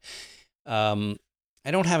show, but I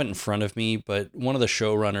don't have it in front of me, but one of the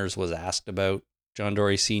showrunners was asked about John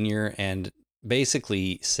Dory Sr. and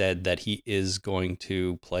basically said that he is going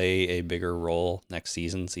to play a bigger role next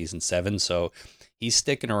season, season 7. So he's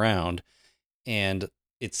sticking around. And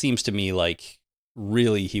it seems to me like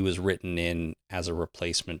really he was written in as a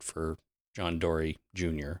replacement for John Dory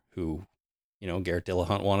Jr., who, Garrett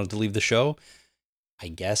Dillahunt wanted to leave the show. I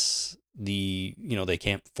guess they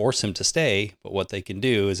can't force him to stay, but what they can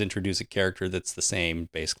do is introduce a character that's the same,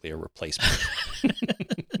 basically a replacement.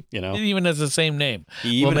 He even has the same name.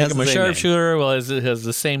 We'll make him a sharpshooter. Well, he has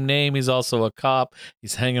the same name. He's also a cop.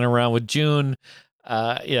 He's hanging around with June.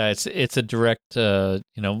 It's a direct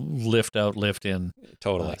lift out, lift in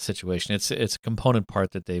totally situation. It's a component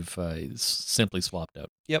part that they've simply swapped out.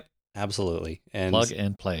 Yep, absolutely. And plug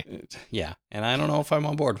and play. Yeah, and I don't know if I'm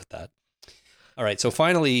on board with that. All right, so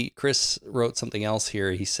finally, Chris wrote something else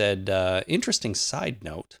here. He said, interesting side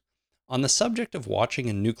note, on the subject of watching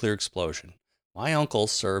a nuclear explosion, my uncle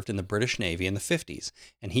served in the British Navy in the 50s,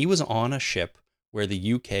 and he was on a ship where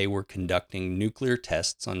the UK were conducting nuclear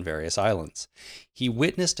tests on various islands. He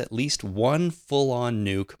witnessed at least one full-on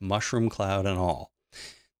nuke, mushroom cloud and all.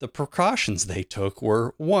 The precautions they took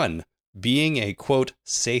were 1, being a, quote,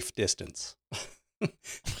 safe distance.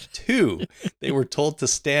 2, they were told to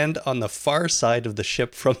stand on the far side of the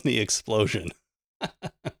ship from the explosion.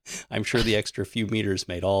 I'm sure the extra few meters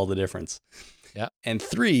made all the difference. Yeah. And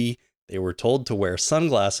 3, they were told to wear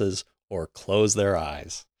sunglasses or close their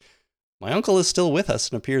eyes. My uncle is still with us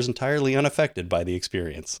and appears entirely unaffected by the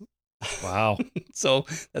experience. Wow. So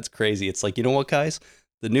that's crazy. It's like, you know what, guys?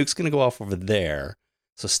 The nuke's going to go off over there.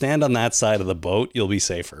 So stand on that side of the boat. You'll be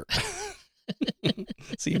safer.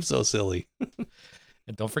 Seems so silly.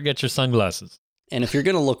 And don't forget your sunglasses. And if you're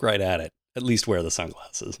going to look right at it, at least wear the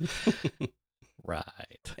sunglasses. Right.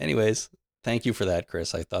 Anyways, thank you for that,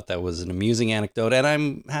 Chris. I thought that was an amusing anecdote, and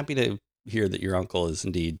I'm happy to hear that your uncle is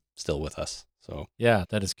indeed still with us. So yeah,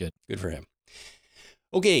 that is good. Good for him.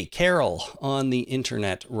 Okay, Carol on the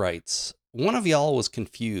internet writes, one of y'all was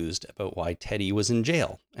confused about why Teddy was in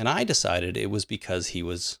jail, and I decided it was because he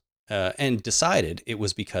was a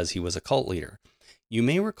cult leader. You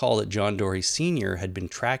may recall that John Dory Sr. had been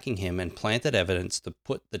tracking him and planted evidence to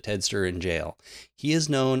put the Tedster in jail. He is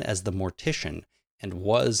known as the Mortician and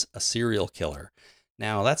was a serial killer.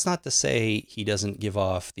 Now, that's not to say he doesn't give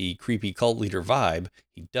off the creepy cult leader vibe.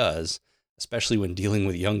 He does, especially when dealing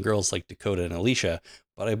with young girls like Dakota and Alicia,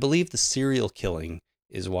 but I believe the serial killing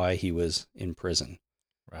is why he was in prison.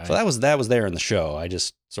 Right. So that was there in the show. I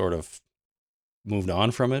just sort of moved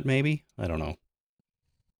on from it, maybe. I don't know.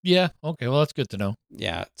 Yeah. Okay. Well, that's good to know.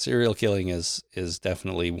 Yeah, serial killing is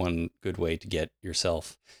definitely one good way to get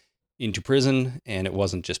yourself into prison, and it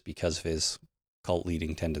wasn't just because of his cult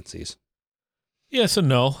leading tendencies. Yes and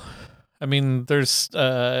no. I mean, there's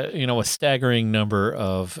a staggering number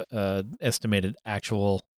of estimated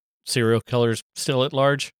actual serial killers still at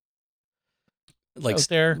large, Like out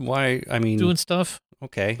there. Why? I mean, doing stuff.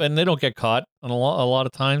 Okay, and they don't get caught on a lot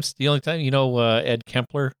of times. The only time, Ed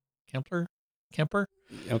Kemper.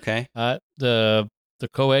 Okay. The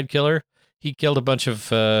co-ed killer. He killed a bunch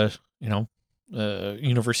of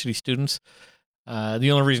university students.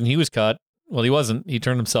 The only reason he was caught, well, he wasn't. He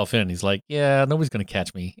turned himself in. He's like, yeah, nobody's going to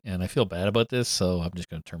catch me, and I feel bad about this, so I'm just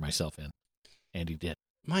going to turn myself in. And he did.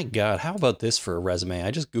 My God, how about this for a resume?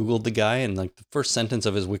 I just Googled the guy, and like the first sentence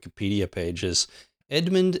of his Wikipedia page is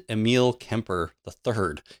Edmund Emil Kemper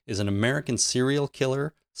III is an American serial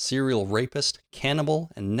killer, serial rapist,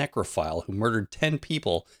 cannibal, and necrophile who murdered 10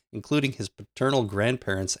 people, including his paternal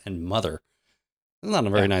grandparents and mother. That's not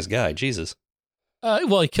a very nice guy, Jesus.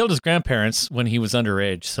 Well, he killed his grandparents when he was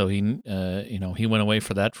underage, so he went away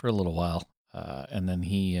for that for a little while, and then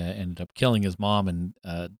he ended up killing his mom and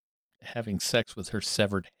having sex with her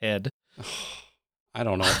severed head. I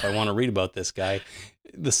don't know if I want to read about this guy.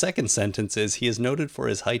 The second sentence is, he is noted for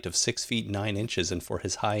his height of 6 feet 9 inches and for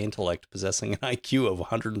his high intellect, possessing an IQ of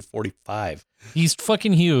 145. He's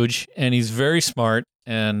fucking huge, and he's very smart,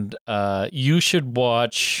 and you should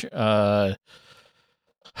watch...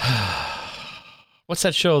 what's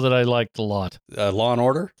that show that I liked a lot? Law and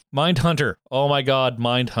Order? Mindhunter. Oh my God,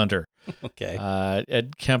 Mindhunter. Okay.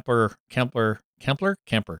 Ed Kemper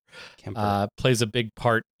plays a big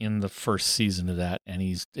part in the first season of that, and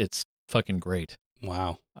it's fucking great.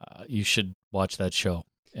 Wow. You should watch that show.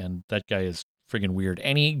 And that guy is friggin' weird.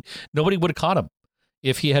 And nobody would have caught him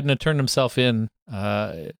if he hadn't turned himself in.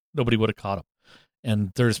 Nobody would have caught him.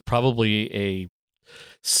 And there's probably a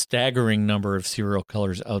staggering number of serial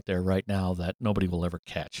killers out there right now that nobody will ever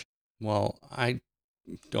catch. Well, I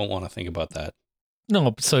don't want to think about that.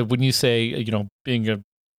 No, so when you say, being a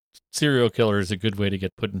serial killer is a good way to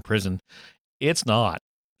get put in prison, it's not.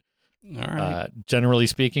 All right. Generally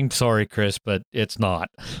speaking, sorry, Chris, but it's not.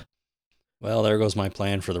 Well, there goes my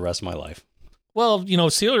plan for the rest of my life. Well,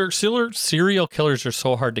 serial killers are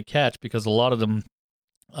so hard to catch because a lot of them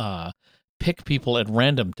pick people at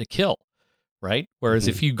random to kill. Right? Whereas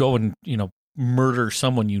if you go and, murder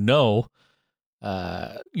someone when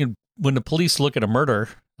the police look at a murder,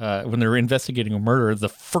 when they're investigating a murder, the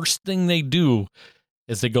first thing they do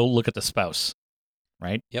is they go look at the spouse.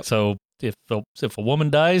 Right? Yep. So if a woman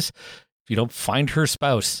dies, you don't find her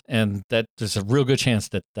spouse, and that there's a real good chance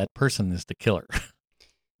that that person is the killer.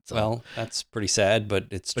 So, well, that's pretty sad, but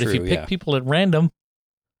it's true. But if you pick people at random,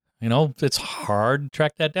 it's hard to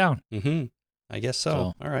track that down. Mm-hmm. I guess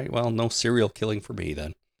so. All right. Well, no serial killing for me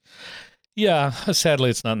then. Yeah. Sadly,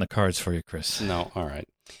 it's not in the cards for you, Chris. No. All right.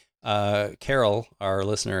 Carol, our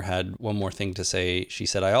listener, had one more thing to say. She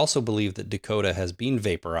said, I also believe that Dakota has been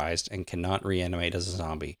vaporized and cannot reanimate as a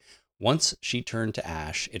zombie. Once she turned to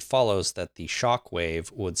ash, it follows that the shock wave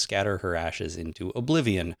would scatter her ashes into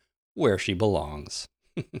oblivion, where she belongs.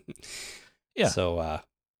 Yeah. So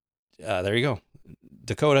there you go.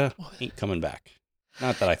 Dakota ain't coming back.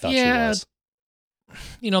 Not that I thought she was.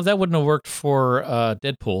 That wouldn't have worked for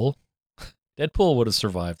Deadpool. Deadpool would have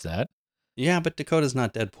survived that. Yeah, but Dakota's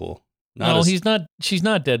not Deadpool. He's not. She's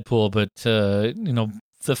not Deadpool, but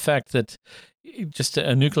the fact that just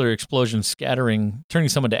a nuclear explosion turning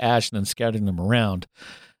someone to ash and then scattering them around,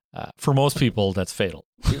 for most people, that's fatal.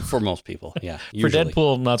 For most people, yeah. For Usually.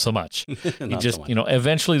 Deadpool, not so much. Not so much.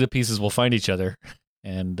 Eventually the pieces will find each other,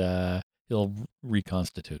 and he'll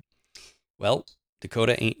reconstitute. Well,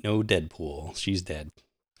 Dakota ain't no Deadpool. She's dead.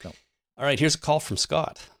 No. All right, here's a call from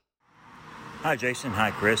Scott. Hi, Jason.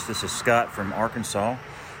 Hi, Chris. This is Scott from Arkansas,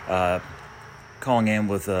 calling in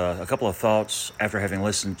with a couple of thoughts after having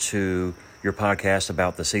listened to your podcast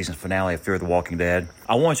about the season finale of Fear the Walking Dead.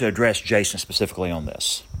 I wanted to address Jason specifically on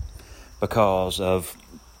this because of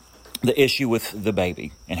the issue with the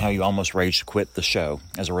baby and how you almost raged to quit the show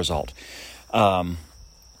as a result.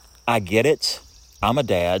 I get it. I'm a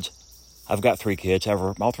dad. I've got 3 kids.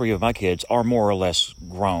 However, all 3 of my kids are more or less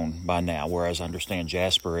grown by now, whereas I understand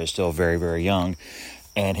Jasper is still very, very young,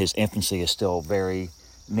 and his infancy is still very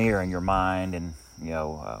near in your mind, and,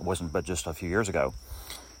 wasn't but just a few years ago.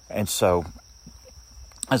 And so,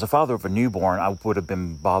 as a father of a newborn, I would have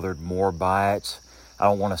been bothered more by it. I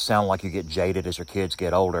don't want to sound like you get jaded as your kids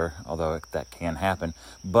get older, although that can happen.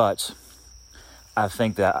 But I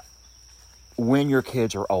think that when your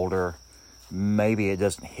kids are older, maybe it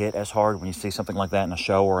doesn't hit as hard when you see something like that in a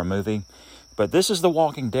show or a movie. But this is The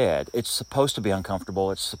Walking Dead. It's supposed to be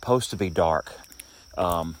uncomfortable. It's supposed to be dark.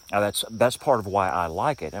 That's part of why I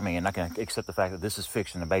like it. I mean, I can accept the fact that this is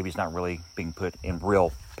fiction. The baby's not really being put in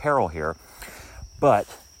real peril here.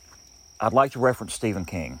 But I'd like to reference Stephen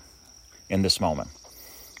King in this moment.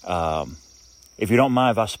 If you don't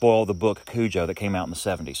mind if I spoil the book Cujo that came out in the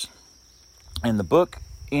 70s. And the book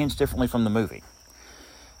ends differently from the movie.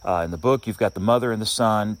 In the book, you've got the mother and the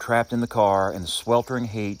son trapped in the car in the sweltering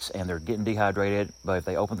heat, and they're getting dehydrated, but if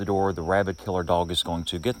they open the door, the rabid killer dog is going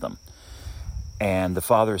to get them. And the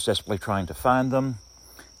father is desperately trying to find them.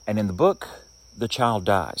 And in the book, the child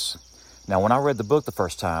dies. Now, when I read the book the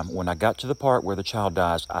first time, when I got to the part where the child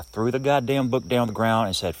dies, I threw the goddamn book down on the ground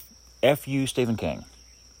and said, F you, Stephen King.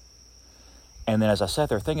 And then as I sat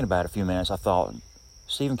there thinking about it a few minutes, I thought,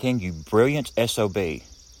 Stephen King, you brilliant SOB.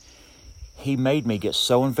 He made me get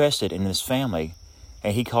so invested in this family,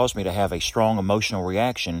 and he caused me to have a strong emotional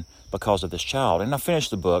reaction because of this child. And I finished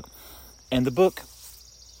the book, and the book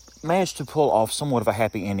managed to pull off somewhat of a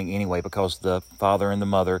happy ending anyway, because the father and the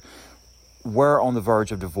mother were on the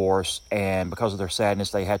verge of divorce, and because of their sadness,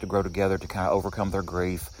 they had to grow together to kind of overcome their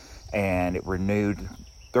grief, and it renewed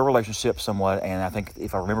their relationship somewhat. And I think,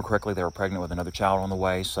 if I remember correctly, they were pregnant with another child on the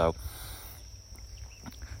way. So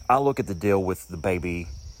I look at the deal with the baby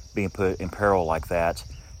being put in peril like that.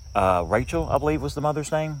 Rachel, I believe, was the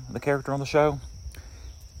mother's name, the character on the show.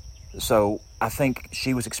 So I think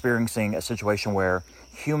she was experiencing a situation where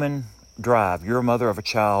human drive, you're a mother of a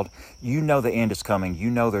child, you know the end is coming, you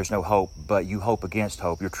know there's no hope, but you hope against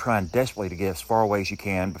hope. You're trying desperately to get as far away as you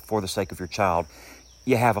can for the sake of your child.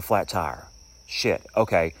 You have a flat tire. Shit,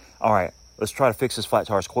 okay, all right, let's try to fix this flat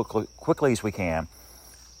tire as quickly as we can.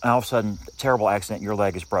 And all of a sudden, terrible accident, your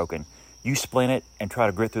leg is broken. You splint it and try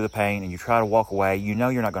to grit through the pain, and you try to walk away. You know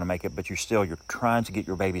you're not going to make it, but you're trying to get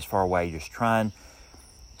your baby as far away. You're just trying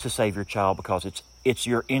to save your child because it's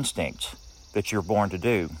your instinct that you're born to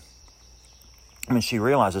do. I mean, she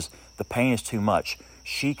realizes the pain is too much.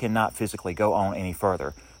 She cannot physically go on any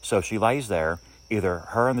further. So she lays there. Either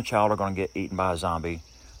her and the child are going to get eaten by a zombie,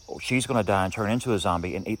 or she's going to die and turn into a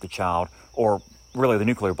zombie and eat the child, or really the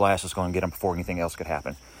nuclear blast is going to get them before anything else could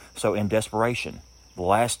happen. So in desperation, the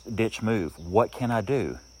last-ditch move, what can I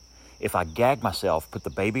do? If I gag myself, put the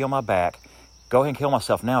baby on my back, go ahead and kill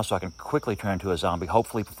myself now so I can quickly turn into a zombie,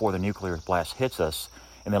 hopefully before the nuclear blast hits us,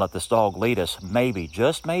 and then let this dog lead us, maybe,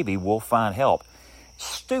 just maybe, we'll find help.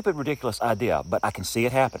 Stupid, ridiculous idea, but I can see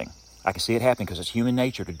it happening. I can see it happening because it's human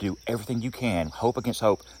nature to do everything you can, hope against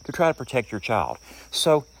hope, to try to protect your child.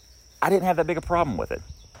 So I didn't have that big a problem with it.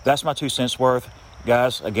 That's my 2 cents worth.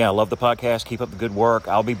 Guys, again, I love the podcast. Keep up the good work.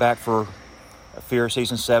 I'll be back for Fear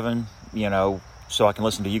Season 7, so I can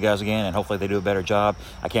listen to you guys again, and hopefully they do a better job.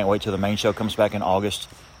 I can't wait till the main show comes back in August.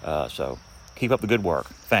 So keep up the good work.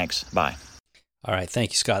 Thanks. Bye. All right.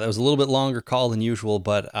 Thank you, Scott. That was a little bit longer call than usual,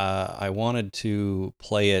 but I wanted to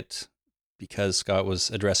play it because Scott was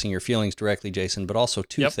addressing your feelings directly, Jason, but also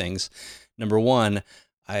two things. Number one,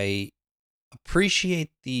 I appreciate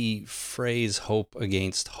the phrase hope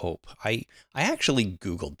against hope. I actually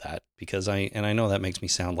Googled that because I know that makes me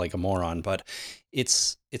sound like a moron, but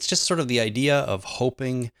it's just sort of the idea of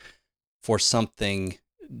hoping for something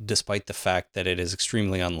despite the fact that it is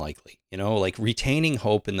extremely unlikely, like retaining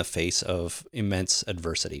hope in the face of immense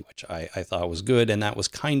adversity, which I thought was good. And that was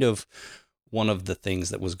kind of one of the things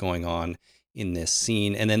that was going on in this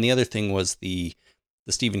scene. And then the other thing was the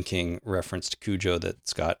Stephen King reference to Cujo that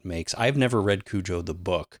Scott makes. I've never read Cujo, the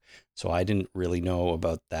book, so I didn't really know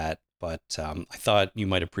about that, but I thought you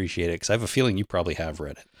might appreciate it because I have a feeling you probably have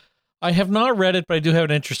read it. I have not read it, but I do have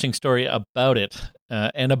an interesting story about it.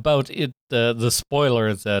 and about it, the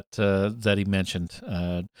spoiler that he mentioned.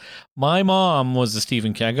 My mom was a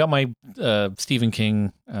Stephen King. I got my Stephen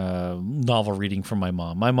King novel reading from my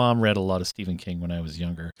mom. My mom read a lot of Stephen King when I was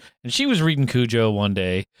younger, and she was reading Cujo one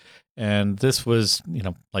day, and this was,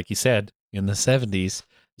 like you said, in the 70s.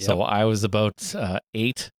 Yep. So I was about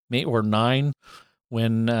 8 or 9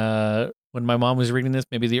 when my mom was reading this,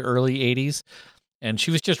 maybe the early 80s, and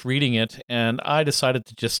she was just reading it, and I decided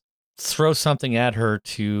to just throw something at her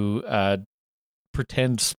to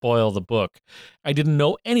pretend spoil the book. I didn't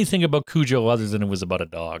know anything about Cujo other than it was about a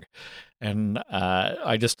dog. And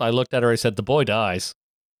I looked at her, I said, "The boy dies."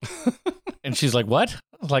 And she's like, "What?"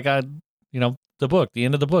 I was like, the book, the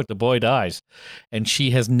end of the book, the boy dies. And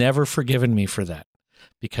she has never forgiven me for that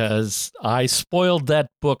because I spoiled that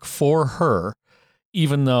book for her,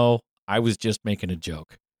 even though I was just making a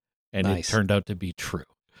joke. And Nice. It turned out to be true.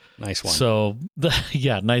 Nice one. So,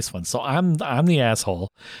 nice one. So I'm the asshole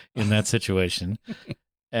in that situation.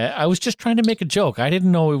 I was just trying to make a joke. I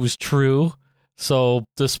didn't know it was true. So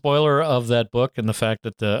the spoiler of that book and the fact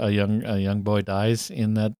that a young boy dies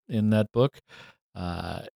in that book,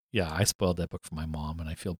 I spoiled that book for my mom, and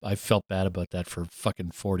I felt bad about that for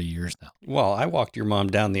fucking 40 years now. Well, I walked your mom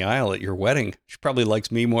down the aisle at your wedding. She probably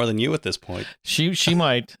likes me more than you at this point. She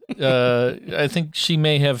might. I think she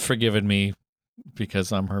may have forgiven me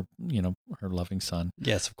because I'm her loving son.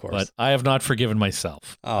 Yes, of course. But I have not forgiven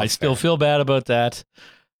myself. Oh, I still feel bad about that.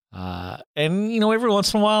 And every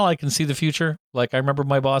once in a while I can see the future. Like I remember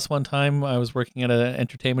my boss one time, I was working at an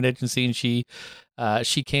entertainment agency, and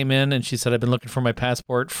she came in and she said, "I've been looking for my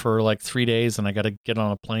passport for like 3 days and I got to get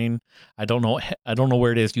on a plane. I don't know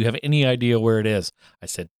where it is. Do you have any idea where it is?" I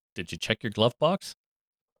said, "Did you check your glove box?"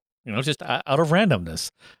 Just out of randomness.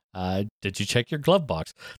 Did you check your glove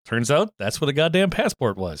box? Turns out that's what a goddamn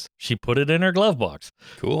passport was. She put it in her glove box.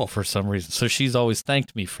 Cool. For some reason. So she's always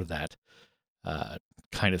thanked me for that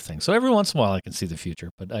kind of thing. So every once in a while I can see the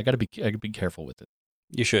future, but I gotta be careful with it.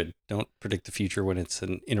 You should. Don't predict the future when it's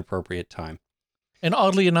an inappropriate time. And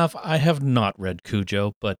oddly enough, I have not read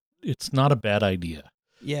Cujo, but it's not a bad idea.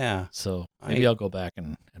 Yeah. So maybe I'll go back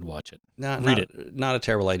and watch it. Read it. Not a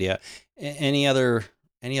terrible idea. Any other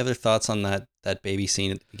thoughts on that baby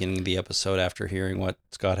scene at the beginning of the episode after hearing what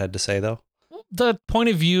Scott had to say, though? The point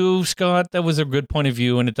of view, Scott, that was a good point of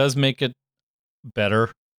view, and it does make it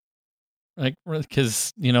better. Like,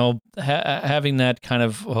 because, having that kind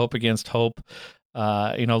of hope against hope,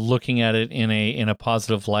 looking at it in a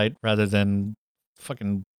positive light rather than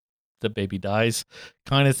fucking the baby dies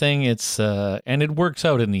kind of thing. It's, and it works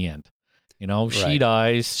out in the end. She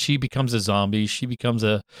dies, she becomes a zombie, she becomes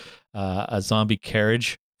a zombie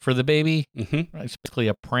carriage for the baby. Mm-hmm. It's basically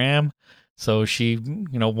a pram. So she,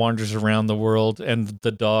 wanders around the world, and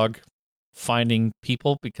the dog finding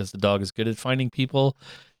people, because the dog is good at finding people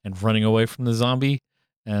and running away from the zombie,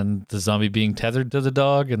 and the zombie being tethered to the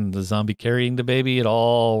dog, and the zombie carrying the baby. It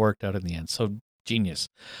all worked out in the end. So genius.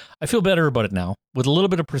 I feel better about it now with a little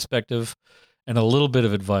bit of perspective and a little bit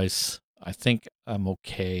of advice. I think I'm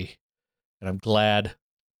okay. And I'm glad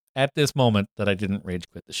at this moment that I didn't rage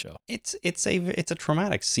quit the show. It's a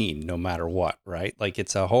traumatic scene no matter what, right? Like,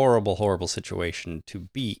 it's a horrible, horrible situation to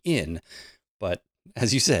be in. But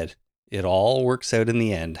as you said, it all works out in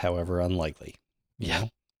the end, however unlikely. Yeah.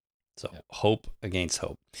 So hope against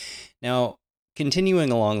hope. Now, continuing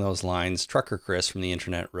along those lines, Trucker Chris from the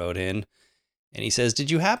internet wrote in, and he says, "Did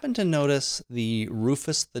you happen to notice the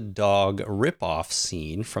Rufus the Dog ripoff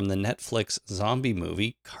scene from the Netflix zombie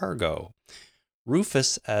movie Cargo?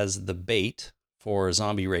 Rufus as the bait for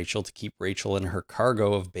zombie Rachel to keep Rachel and her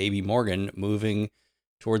cargo of baby Morgan moving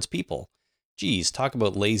towards people. Geez, talk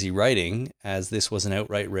about lazy writing, as this was an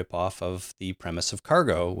outright ripoff of the premise of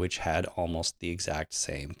Cargo, which had almost the exact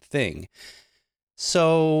same thing."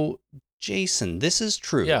 So, Jason, this is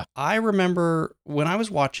true. Yeah. I remember when I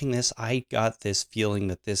was watching this, I got this feeling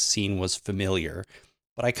that this scene was familiar,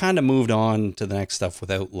 but I kind of moved on to the next stuff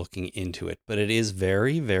without looking into it. But it is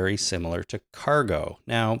very, very similar to Cargo.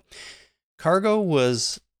 Now, Cargo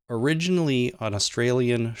was originally an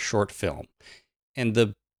Australian short film, and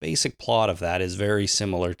the basic plot of that is very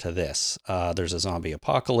similar to this. There's a zombie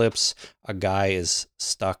apocalypse. A guy is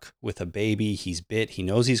stuck with a baby. He's bit. He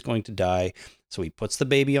knows he's going to die. So he puts the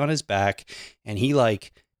baby on his back, and he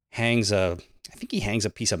hangs a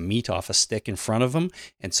piece of meat off a stick in front of him.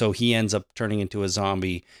 And so he ends up turning into a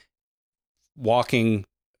zombie, walking,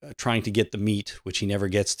 trying to get the meat, which he never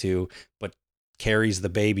gets to, but carries the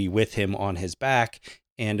baby with him on his back.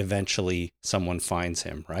 And eventually someone finds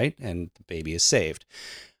him, right? And the baby is saved.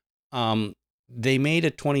 They made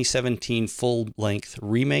a 2017 full-length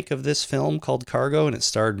remake of this film called Cargo, and it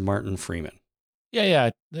starred Martin Freeman. Yeah.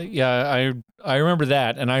 I remember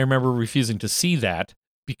that, and I remember refusing to see that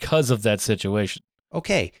because of that situation.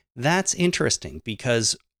 Okay, that's interesting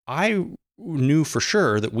because I knew for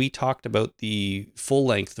sure that we talked about the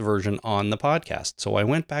full-length version on the podcast. So I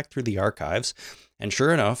went back through the archives, and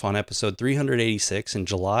sure enough, on episode 386 in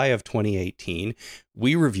July of 2018,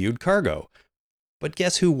 we reviewed Cargo. But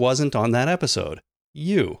guess who wasn't on that episode?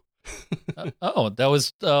 You. That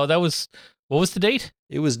was what was the date?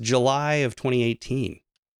 It was July of 2018.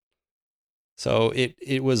 So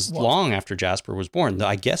it was Well- long after Jasper was born.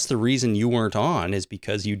 I guess the reason you weren't on is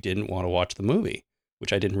because you didn't want to watch the movie,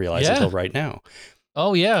 which I didn't realize Yeah. until right now.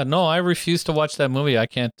 Oh yeah, no, I refused to watch that movie. I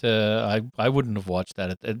can't. I wouldn't have watched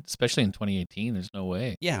that, especially in 2018. There's no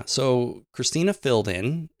way. Yeah, so Christina filled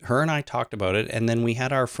in. Her and I talked about it, and then we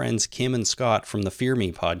had our friends Kim and Scott from the Fear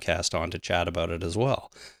Me podcast on to chat about it as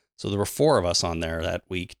well. So there were 4 of us on there that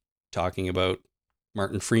week talking about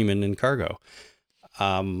Martin Freeman and Cargo.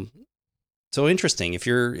 So interesting. If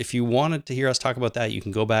you wanted to hear us talk about that, you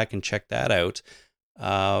can go back and check that out.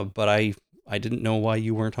 But I didn't know why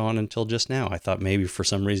you weren't on until just now. I thought maybe for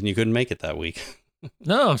some reason you couldn't make it that week.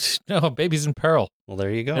 No, baby's in peril. Well,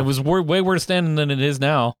 there you go. It was way worse then than it is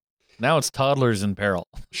now. Now it's toddlers in peril.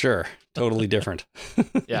 Sure. Totally different.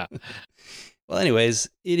 Yeah. Well, anyways,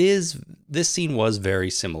 this scene was very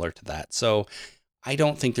similar to that. So I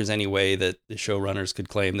don't think there's any way that the showrunners could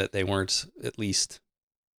claim that they weren't at least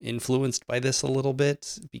influenced by this a little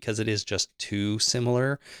bit, because it is just too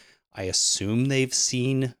similar. I assume they've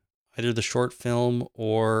seen either the short film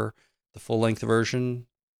or the full-length version.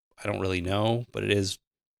 I don't really know, but it is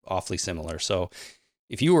awfully similar. So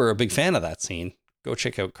if you were a big fan of that scene, go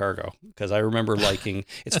check out Cargo, because I remember liking.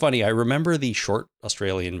 It's funny. I remember the short the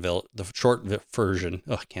short version.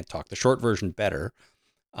 Oh, I can't talk. The short version better,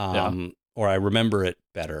 or I remember it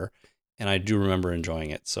better, and I do remember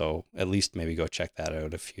enjoying it. So at least maybe go check that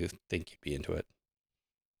out if you think you'd be into it.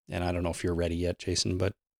 And I don't know if you're ready yet, Jason,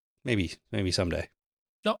 but maybe someday.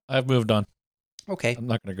 No, I've moved on. Okay. I'm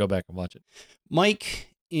not going to go back and watch it.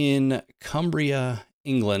 Mike in Cumbria,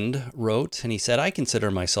 England wrote, and he said, I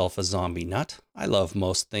consider myself a zombie nut. I love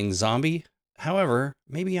most things zombie. However,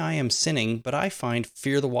 maybe I am sinning, but I find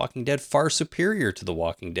Fear the Walking Dead far superior to the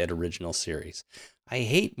Walking Dead original series. I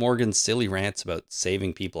hate Morgan's silly rants about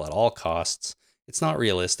saving people at all costs. It's not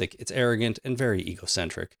realistic, it's arrogant, and very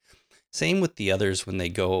egocentric. Same with the others when they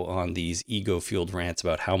go on these ego-fueled rants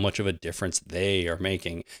about how much of a difference they are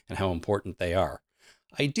making and how important they are.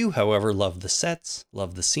 I do, however, love the sets,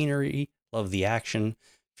 love the scenery, love the action.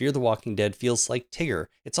 Fear the Walking Dead feels like Tigger.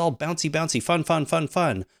 It's all bouncy, bouncy, fun, fun, fun,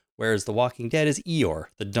 fun. Whereas The Walking Dead is Eeyore,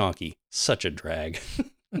 the donkey. Such a drag.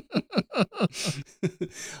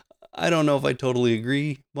 I don't know if I totally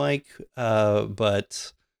agree, Mike,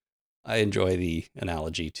 but I enjoy the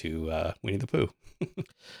analogy to Winnie the Pooh.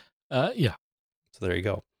 Yeah. So there you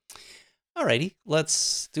go. Alrighty,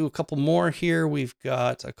 let's do a couple more here. We've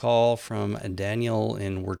got a call from Daniel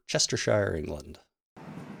in Worcestershire, England.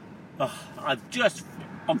 On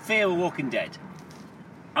Fear the Walking Dead,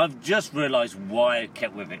 I've just realised why I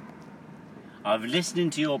kept with it. I've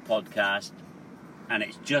listened to your podcast, and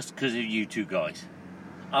it's just because of you two guys.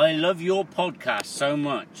 I love your podcast so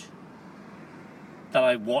much that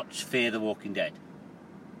I watch Fear the Walking Dead.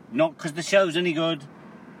 Not because the show's any good,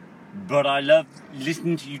 but I love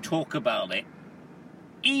listening to you talk about it.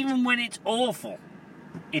 Even when it's awful,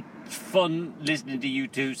 it's fun listening to you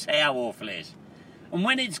two say how awful it is. And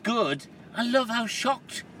when it's good, I love how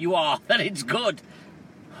shocked you are that it's good.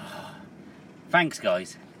 Thanks,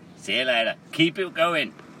 guys. See you later. Keep it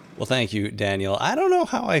going. Well, thank you, Daniel. I don't know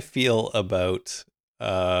how I feel about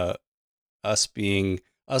us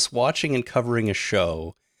watching and covering a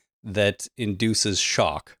show that induces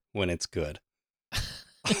shock when it's good.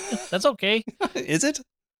 That's okay. Is it?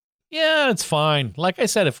 Yeah, it's fine. Like I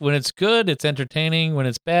said, when it's good, it's entertaining. When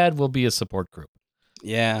it's bad, we'll be a support group.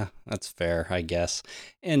 Yeah, that's fair, I guess.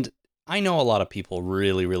 And I know a lot of people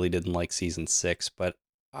really, really didn't like season 6, but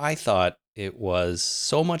I thought it was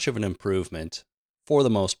so much of an improvement for the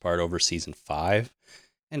most part over season 5.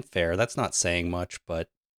 And fair, that's not saying much, but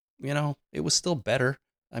you know, it was still better.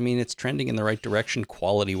 I mean, it's trending in the right direction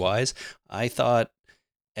quality-wise. I thought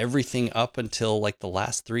everything up until like the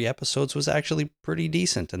last 3 episodes was actually pretty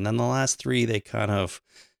decent. And then the last 3, they kind of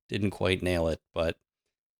didn't quite nail it. But,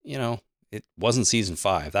 you know, it wasn't season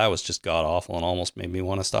 5. That was just god-awful and almost made me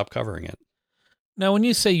want to stop covering it. Now, when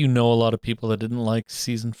you say you know a lot of people that didn't like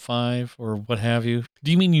season 5 or what have you,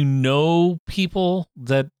 do you mean you know people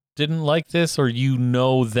that didn't like this, or you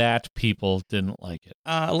know that people didn't like it?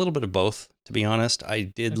 A little bit of both, to be honest. I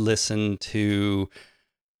did listen to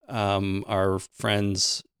our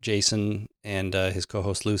friends Jason and his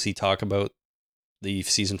co-host Lucy talk about the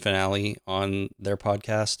season finale on their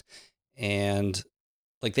podcast, and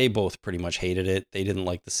like they both pretty much hated it. They didn't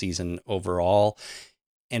like the season overall.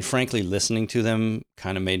 And frankly, listening to them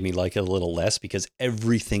kind of made me like it a little less because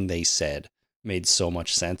everything they said made so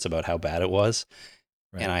much sense about how bad it was.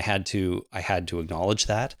 Right. And I had to acknowledge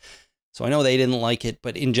that. So I know they didn't like it,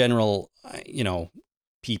 but in general,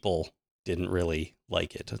 people didn't really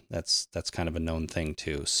like it. That's kind of a known thing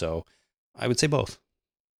too. So I would say both.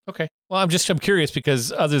 Okay. Well, I'm curious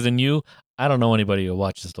because other than you, I don't know anybody who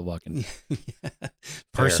watches The Walking Dead. Yeah,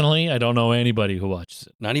 personally, I don't know anybody who watches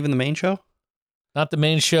it. Not even the main show? Not the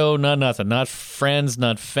main show, not nothing. Not friends,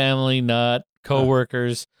 not family, not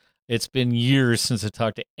coworkers. It's been years since I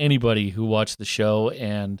talked to anybody who watched the show,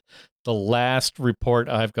 and the last report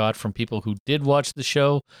I've got from people who did watch the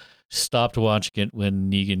show stopped watching it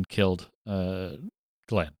when Negan killed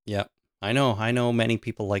Glenn. Yeah, I know many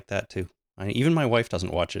people like that too. Even my wife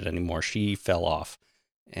doesn't watch it anymore. She fell off,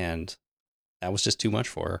 and that was just too much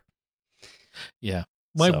for her. Yeah.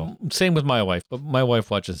 Same with my wife, but my wife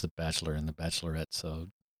watches The Bachelor and The Bachelorette, so,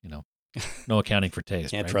 no accounting for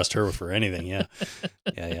taste. Can't right? trust her for anything, yeah.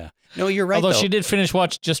 Yeah. No, you're right, Although though. she did finish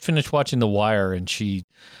watching The Wire, and she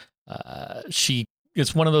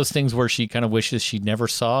it's one of those things where she kind of wishes she never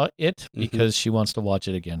saw it because she wants to watch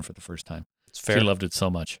it again for the first time. It's fair. She loved it so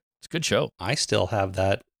much. It's a good show. I still have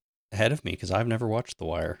that ahead of me because I've never watched The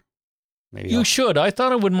Wire. Maybe you should. I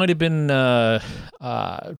thought it might have been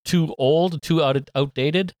too old, too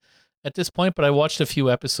outdated at this point, but I watched a few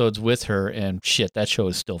episodes with her, and shit, that show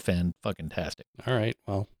is still fucking-tastic. All right,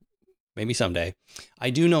 well, maybe someday. I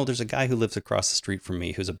do know there's a guy who lives across the street from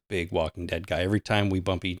me who's a big Walking Dead guy. Every time we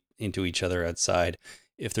bump into each other outside,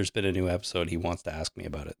 if there's been a new episode, he wants to ask me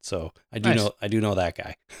about it. So I do know that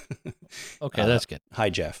guy. Okay, that's good. Hi,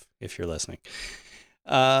 Jeff, if you're listening.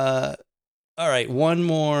 All right, one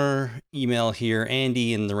more email here.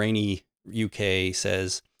 Andy in the rainy UK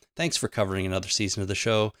says, thanks for covering another season of the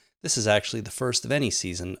show. This is actually the first of any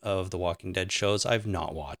season of The Walking Dead shows I've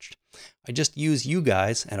not watched. I just use you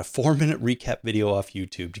guys and a 4-minute recap video off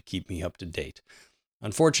YouTube to keep me up to date.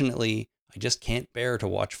 Unfortunately, I just can't bear to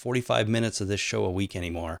watch 45 minutes of this show a week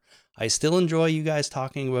anymore. I still enjoy you guys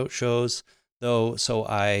talking about shows, though, so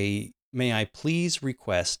may I please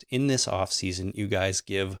request in this off-season you guys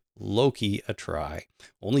give Loki a try.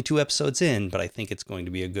 Only 2 episodes in, but I think it's going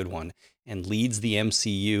to be a good one, and leads the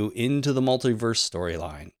MCU into the multiverse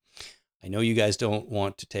storyline. I know you guys don't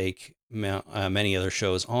want to take many other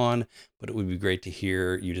shows on, but it would be great to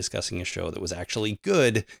hear you discussing a show that was actually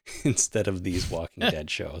good instead of these Walking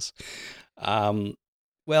Dead shows.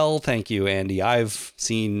 Well, thank you, Andy. I've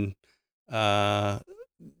seen the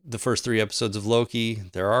first 3 episodes of Loki.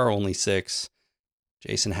 There are only 6.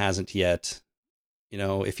 Jason hasn't yet.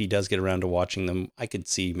 If he does get around to watching them, I could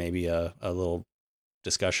see maybe a little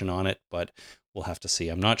discussion on it, but we'll have to see.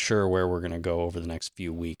 I'm not sure where we're going to go over the next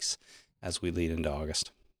few weeks as we lead into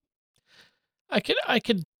August. I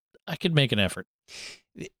could make an effort.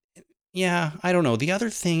 Yeah, I don't know. The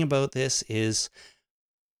other thing about this is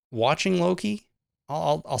watching Loki.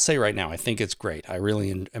 I'll say right now, I think it's great. I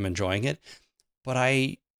really am enjoying it, but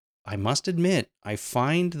I must admit, I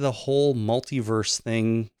find the whole multiverse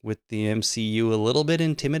thing with the MCU a little bit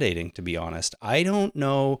intimidating, to be honest. I don't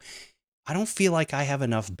know. I don't feel like I have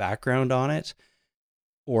enough background on it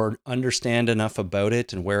or understand enough about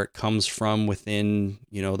it and where it comes from within,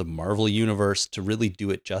 the Marvel universe to really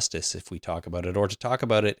do it justice if we talk about it or to talk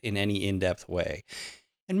about it in any in-depth way.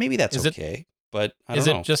 And maybe that's okay. But I don't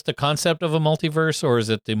know. Is it just the concept of a multiverse, or is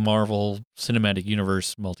it the Marvel Cinematic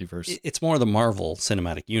Universe multiverse? It's more the Marvel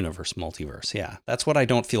Cinematic Universe multiverse, yeah. That's what I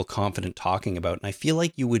don't feel confident talking about, and I feel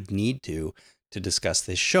like you would need to discuss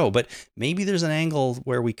this show. But maybe there's an angle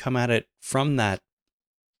where we come at it from that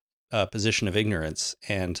position of ignorance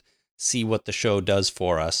and see what the show does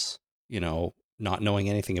for us, not knowing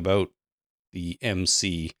anything about the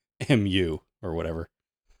MCU or whatever.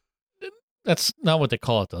 That's not what they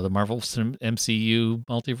call it, though. The Marvel MCU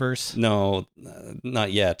multiverse? No,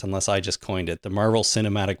 not yet, unless I just coined it. The Marvel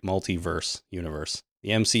Cinematic Multiverse Universe. The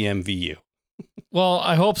MCMVU. Well,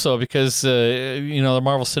 I hope so, because, the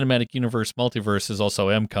Marvel Cinematic Universe multiverse is also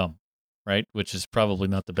MCOM, right? Which is probably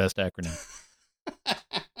not the best acronym.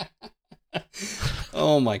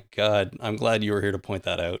 Oh, my God. I'm glad you were here to point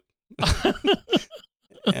that out.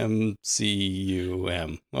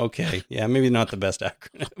 MCUM. Okay. Yeah, maybe not the best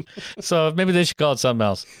acronym. So maybe they should call it something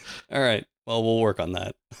else. All right. Well, we'll work on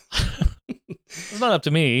that. It's not up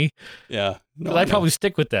to me. Yeah. No, I'd probably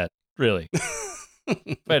stick with that, really.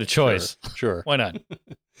 If I had a choice. Sure. Why not?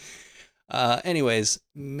 Anyways,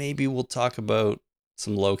 maybe we'll talk about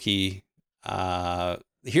some Loki.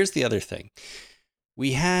 Here's the other thing.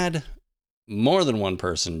 We had more than one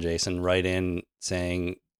person, Jason, write in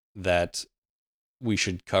saying that we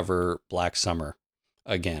should cover Black Summer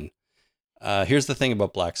again. Here's the thing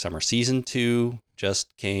about Black Summer. Season 2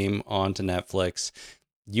 just came onto Netflix.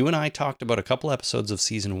 You and I talked about a couple episodes of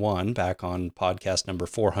season 1 back on podcast number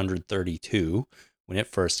 432 when it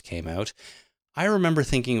first came out. I remember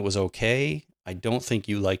thinking it was okay. I don't think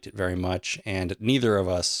you liked it very much, and neither of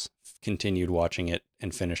us continued watching it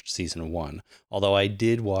and finished season 1. Although I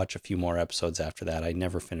did watch a few more episodes after that. I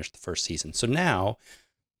never finished the first season. So now,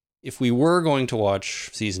 if we were going to watch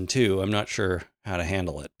season 2, I'm not sure how to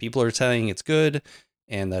handle it. People are saying it's good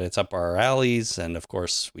and that it's up our alleys. And of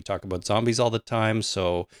course, we talk about zombies all the time,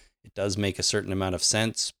 so it does make a certain amount of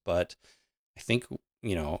sense. But I think,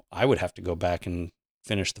 I would have to go back and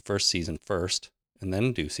finish the first season first and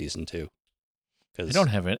then do season 2. I don't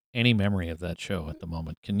have any memory of that show at the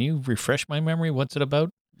moment. Can you refresh my memory? What's it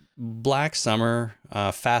about? Black Summer,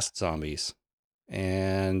 fast zombies.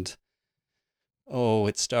 And,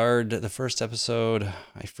 it starred the first episode.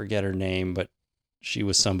 I forget her name, but she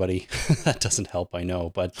was somebody. That doesn't help, I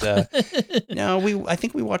know. But no, I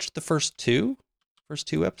think we watched the first two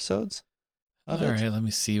episodes of it. All right, let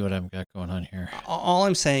me see what I've got going on here. All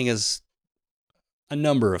I'm saying is a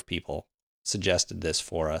number of people suggested this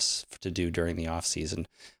for us to do during the off season.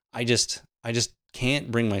 I just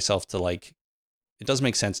can't bring myself to it doesn't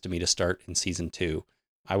make sense to me to start in season 2.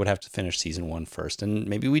 I would have to finish season 1 first, and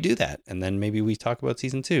maybe we do that, and then maybe we talk about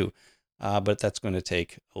season 2. But that's going to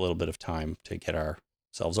take a little bit of time to get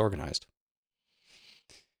ourselves organized.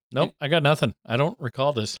 Nope, I got nothing. I don't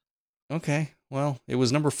recall this. Okay, well, it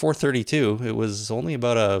was number 432. It was only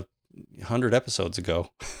about 100 episodes ago.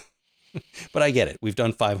 But I get it. We've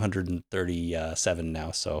done 537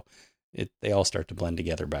 now, so they all start to blend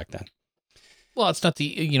together back then. Well, it's not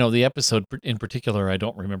the episode in particular I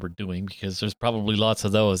don't remember doing because there's probably lots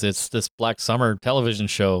of those. It's this Black Summer television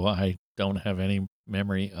show. I don't have any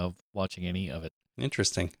memory of watching any of it.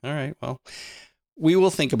 Interesting. All right. Well, we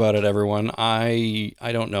will think about it, everyone. I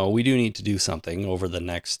don't know. We do need to do something over the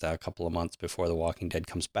next couple of months before The Walking Dead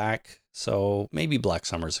comes back. So maybe Black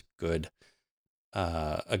Summer's a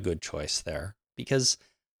good choice there, because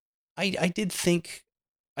I didn't think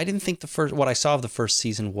what I saw of the first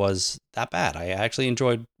season was that bad. I actually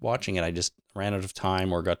enjoyed watching it. I just ran out of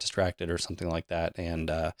time or got distracted or something like that,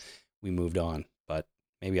 and we moved on. But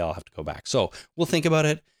maybe I'll have to go back. So we'll think about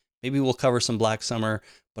it. Maybe we'll cover some Black Summer,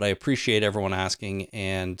 but I appreciate everyone asking.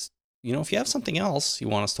 And, if you have something else you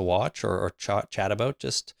want us to watch or chat about,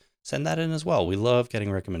 just send that in as well. We love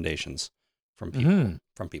getting recommendations from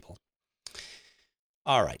people.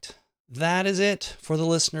 All right. That is it for the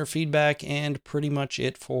listener feedback and pretty much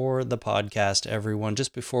it for the podcast, everyone.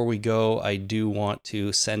 Just before we go, I do want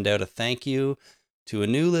to send out a thank you to a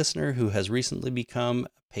new listener who has recently become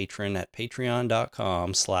a patron at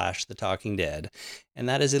patreon.com/thetalkingdead. And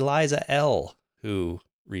that is Eliza L., who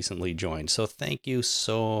recently joined. So thank you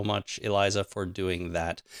so much, Eliza, for doing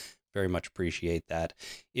that. Very much appreciate that.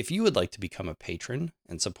 If you would like to become a patron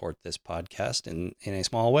and support this podcast in a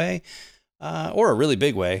small way, or a really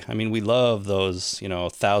big way. I mean, we love those,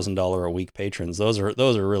 $1,000 a week patrons. Those are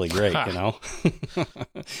really great,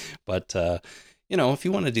 But, if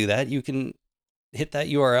you want to do that, you can hit that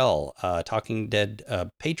URL, Talking Dead,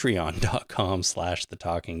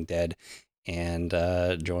 patreon.com/thetalkingdead, and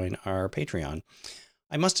join our Patreon.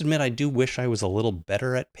 I must admit, I do wish I was a little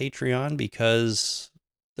better at Patreon because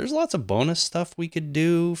there's lots of bonus stuff we could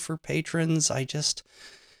do for patrons. I just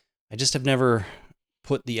have never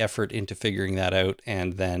put the effort into figuring that out,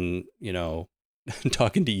 and then,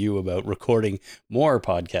 talking to you about recording more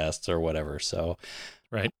podcasts or whatever. So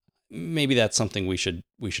right. Maybe that's something we should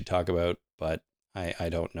talk about, but I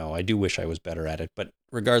don't know. I do wish I was better at it, but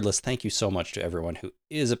regardless, thank you so much to everyone who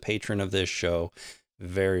is a patron of this show.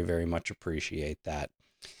 Very, very much appreciate that.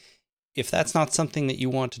 If that's not something that you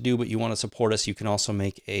want to do, but you want to support us, you can also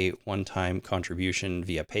make a one-time contribution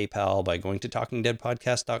via PayPal by going to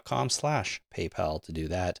talkingdeadpodcast.com/PayPal to do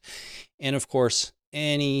that. And of course,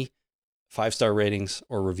 any 5-star ratings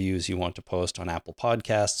or reviews you want to post on Apple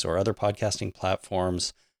Podcasts or other podcasting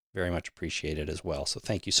platforms, very much appreciated as well. So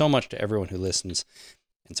thank you so much to everyone who listens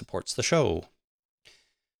and supports the show.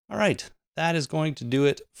 All right. That is going to do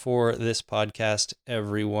it for this podcast,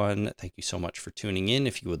 everyone. Thank you so much for tuning in.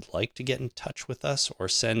 If you would like to get in touch with us or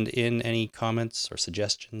send in any comments or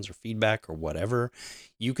suggestions or feedback or whatever,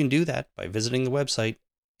 you can do that by visiting the website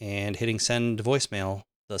and hitting send voicemail,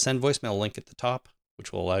 the send voicemail link at the top,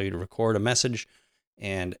 which will allow you to record a message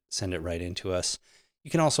and send it right into us. You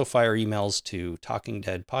can also fire emails to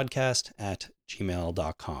talkingdeadpodcast@gmail.com.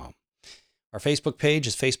 gmail.com. Our Facebook page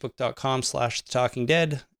is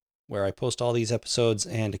facebook.com/thetalkingdead, where I post all these episodes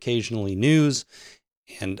and occasionally news.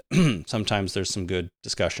 And sometimes there's some good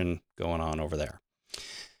discussion going on over there.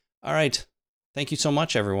 All right. Thank you so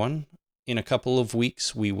much, everyone. In a couple of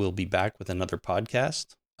weeks, we will be back with another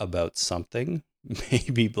podcast about something,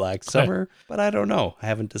 maybe Black Summer, but I don't know. I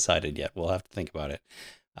haven't decided yet. We'll have to think about it.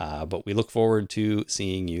 But we look forward to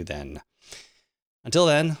seeing you then. Until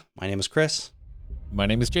then, my name is Chris. My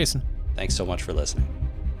name is Jason. Thanks so much for listening.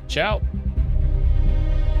 Ciao.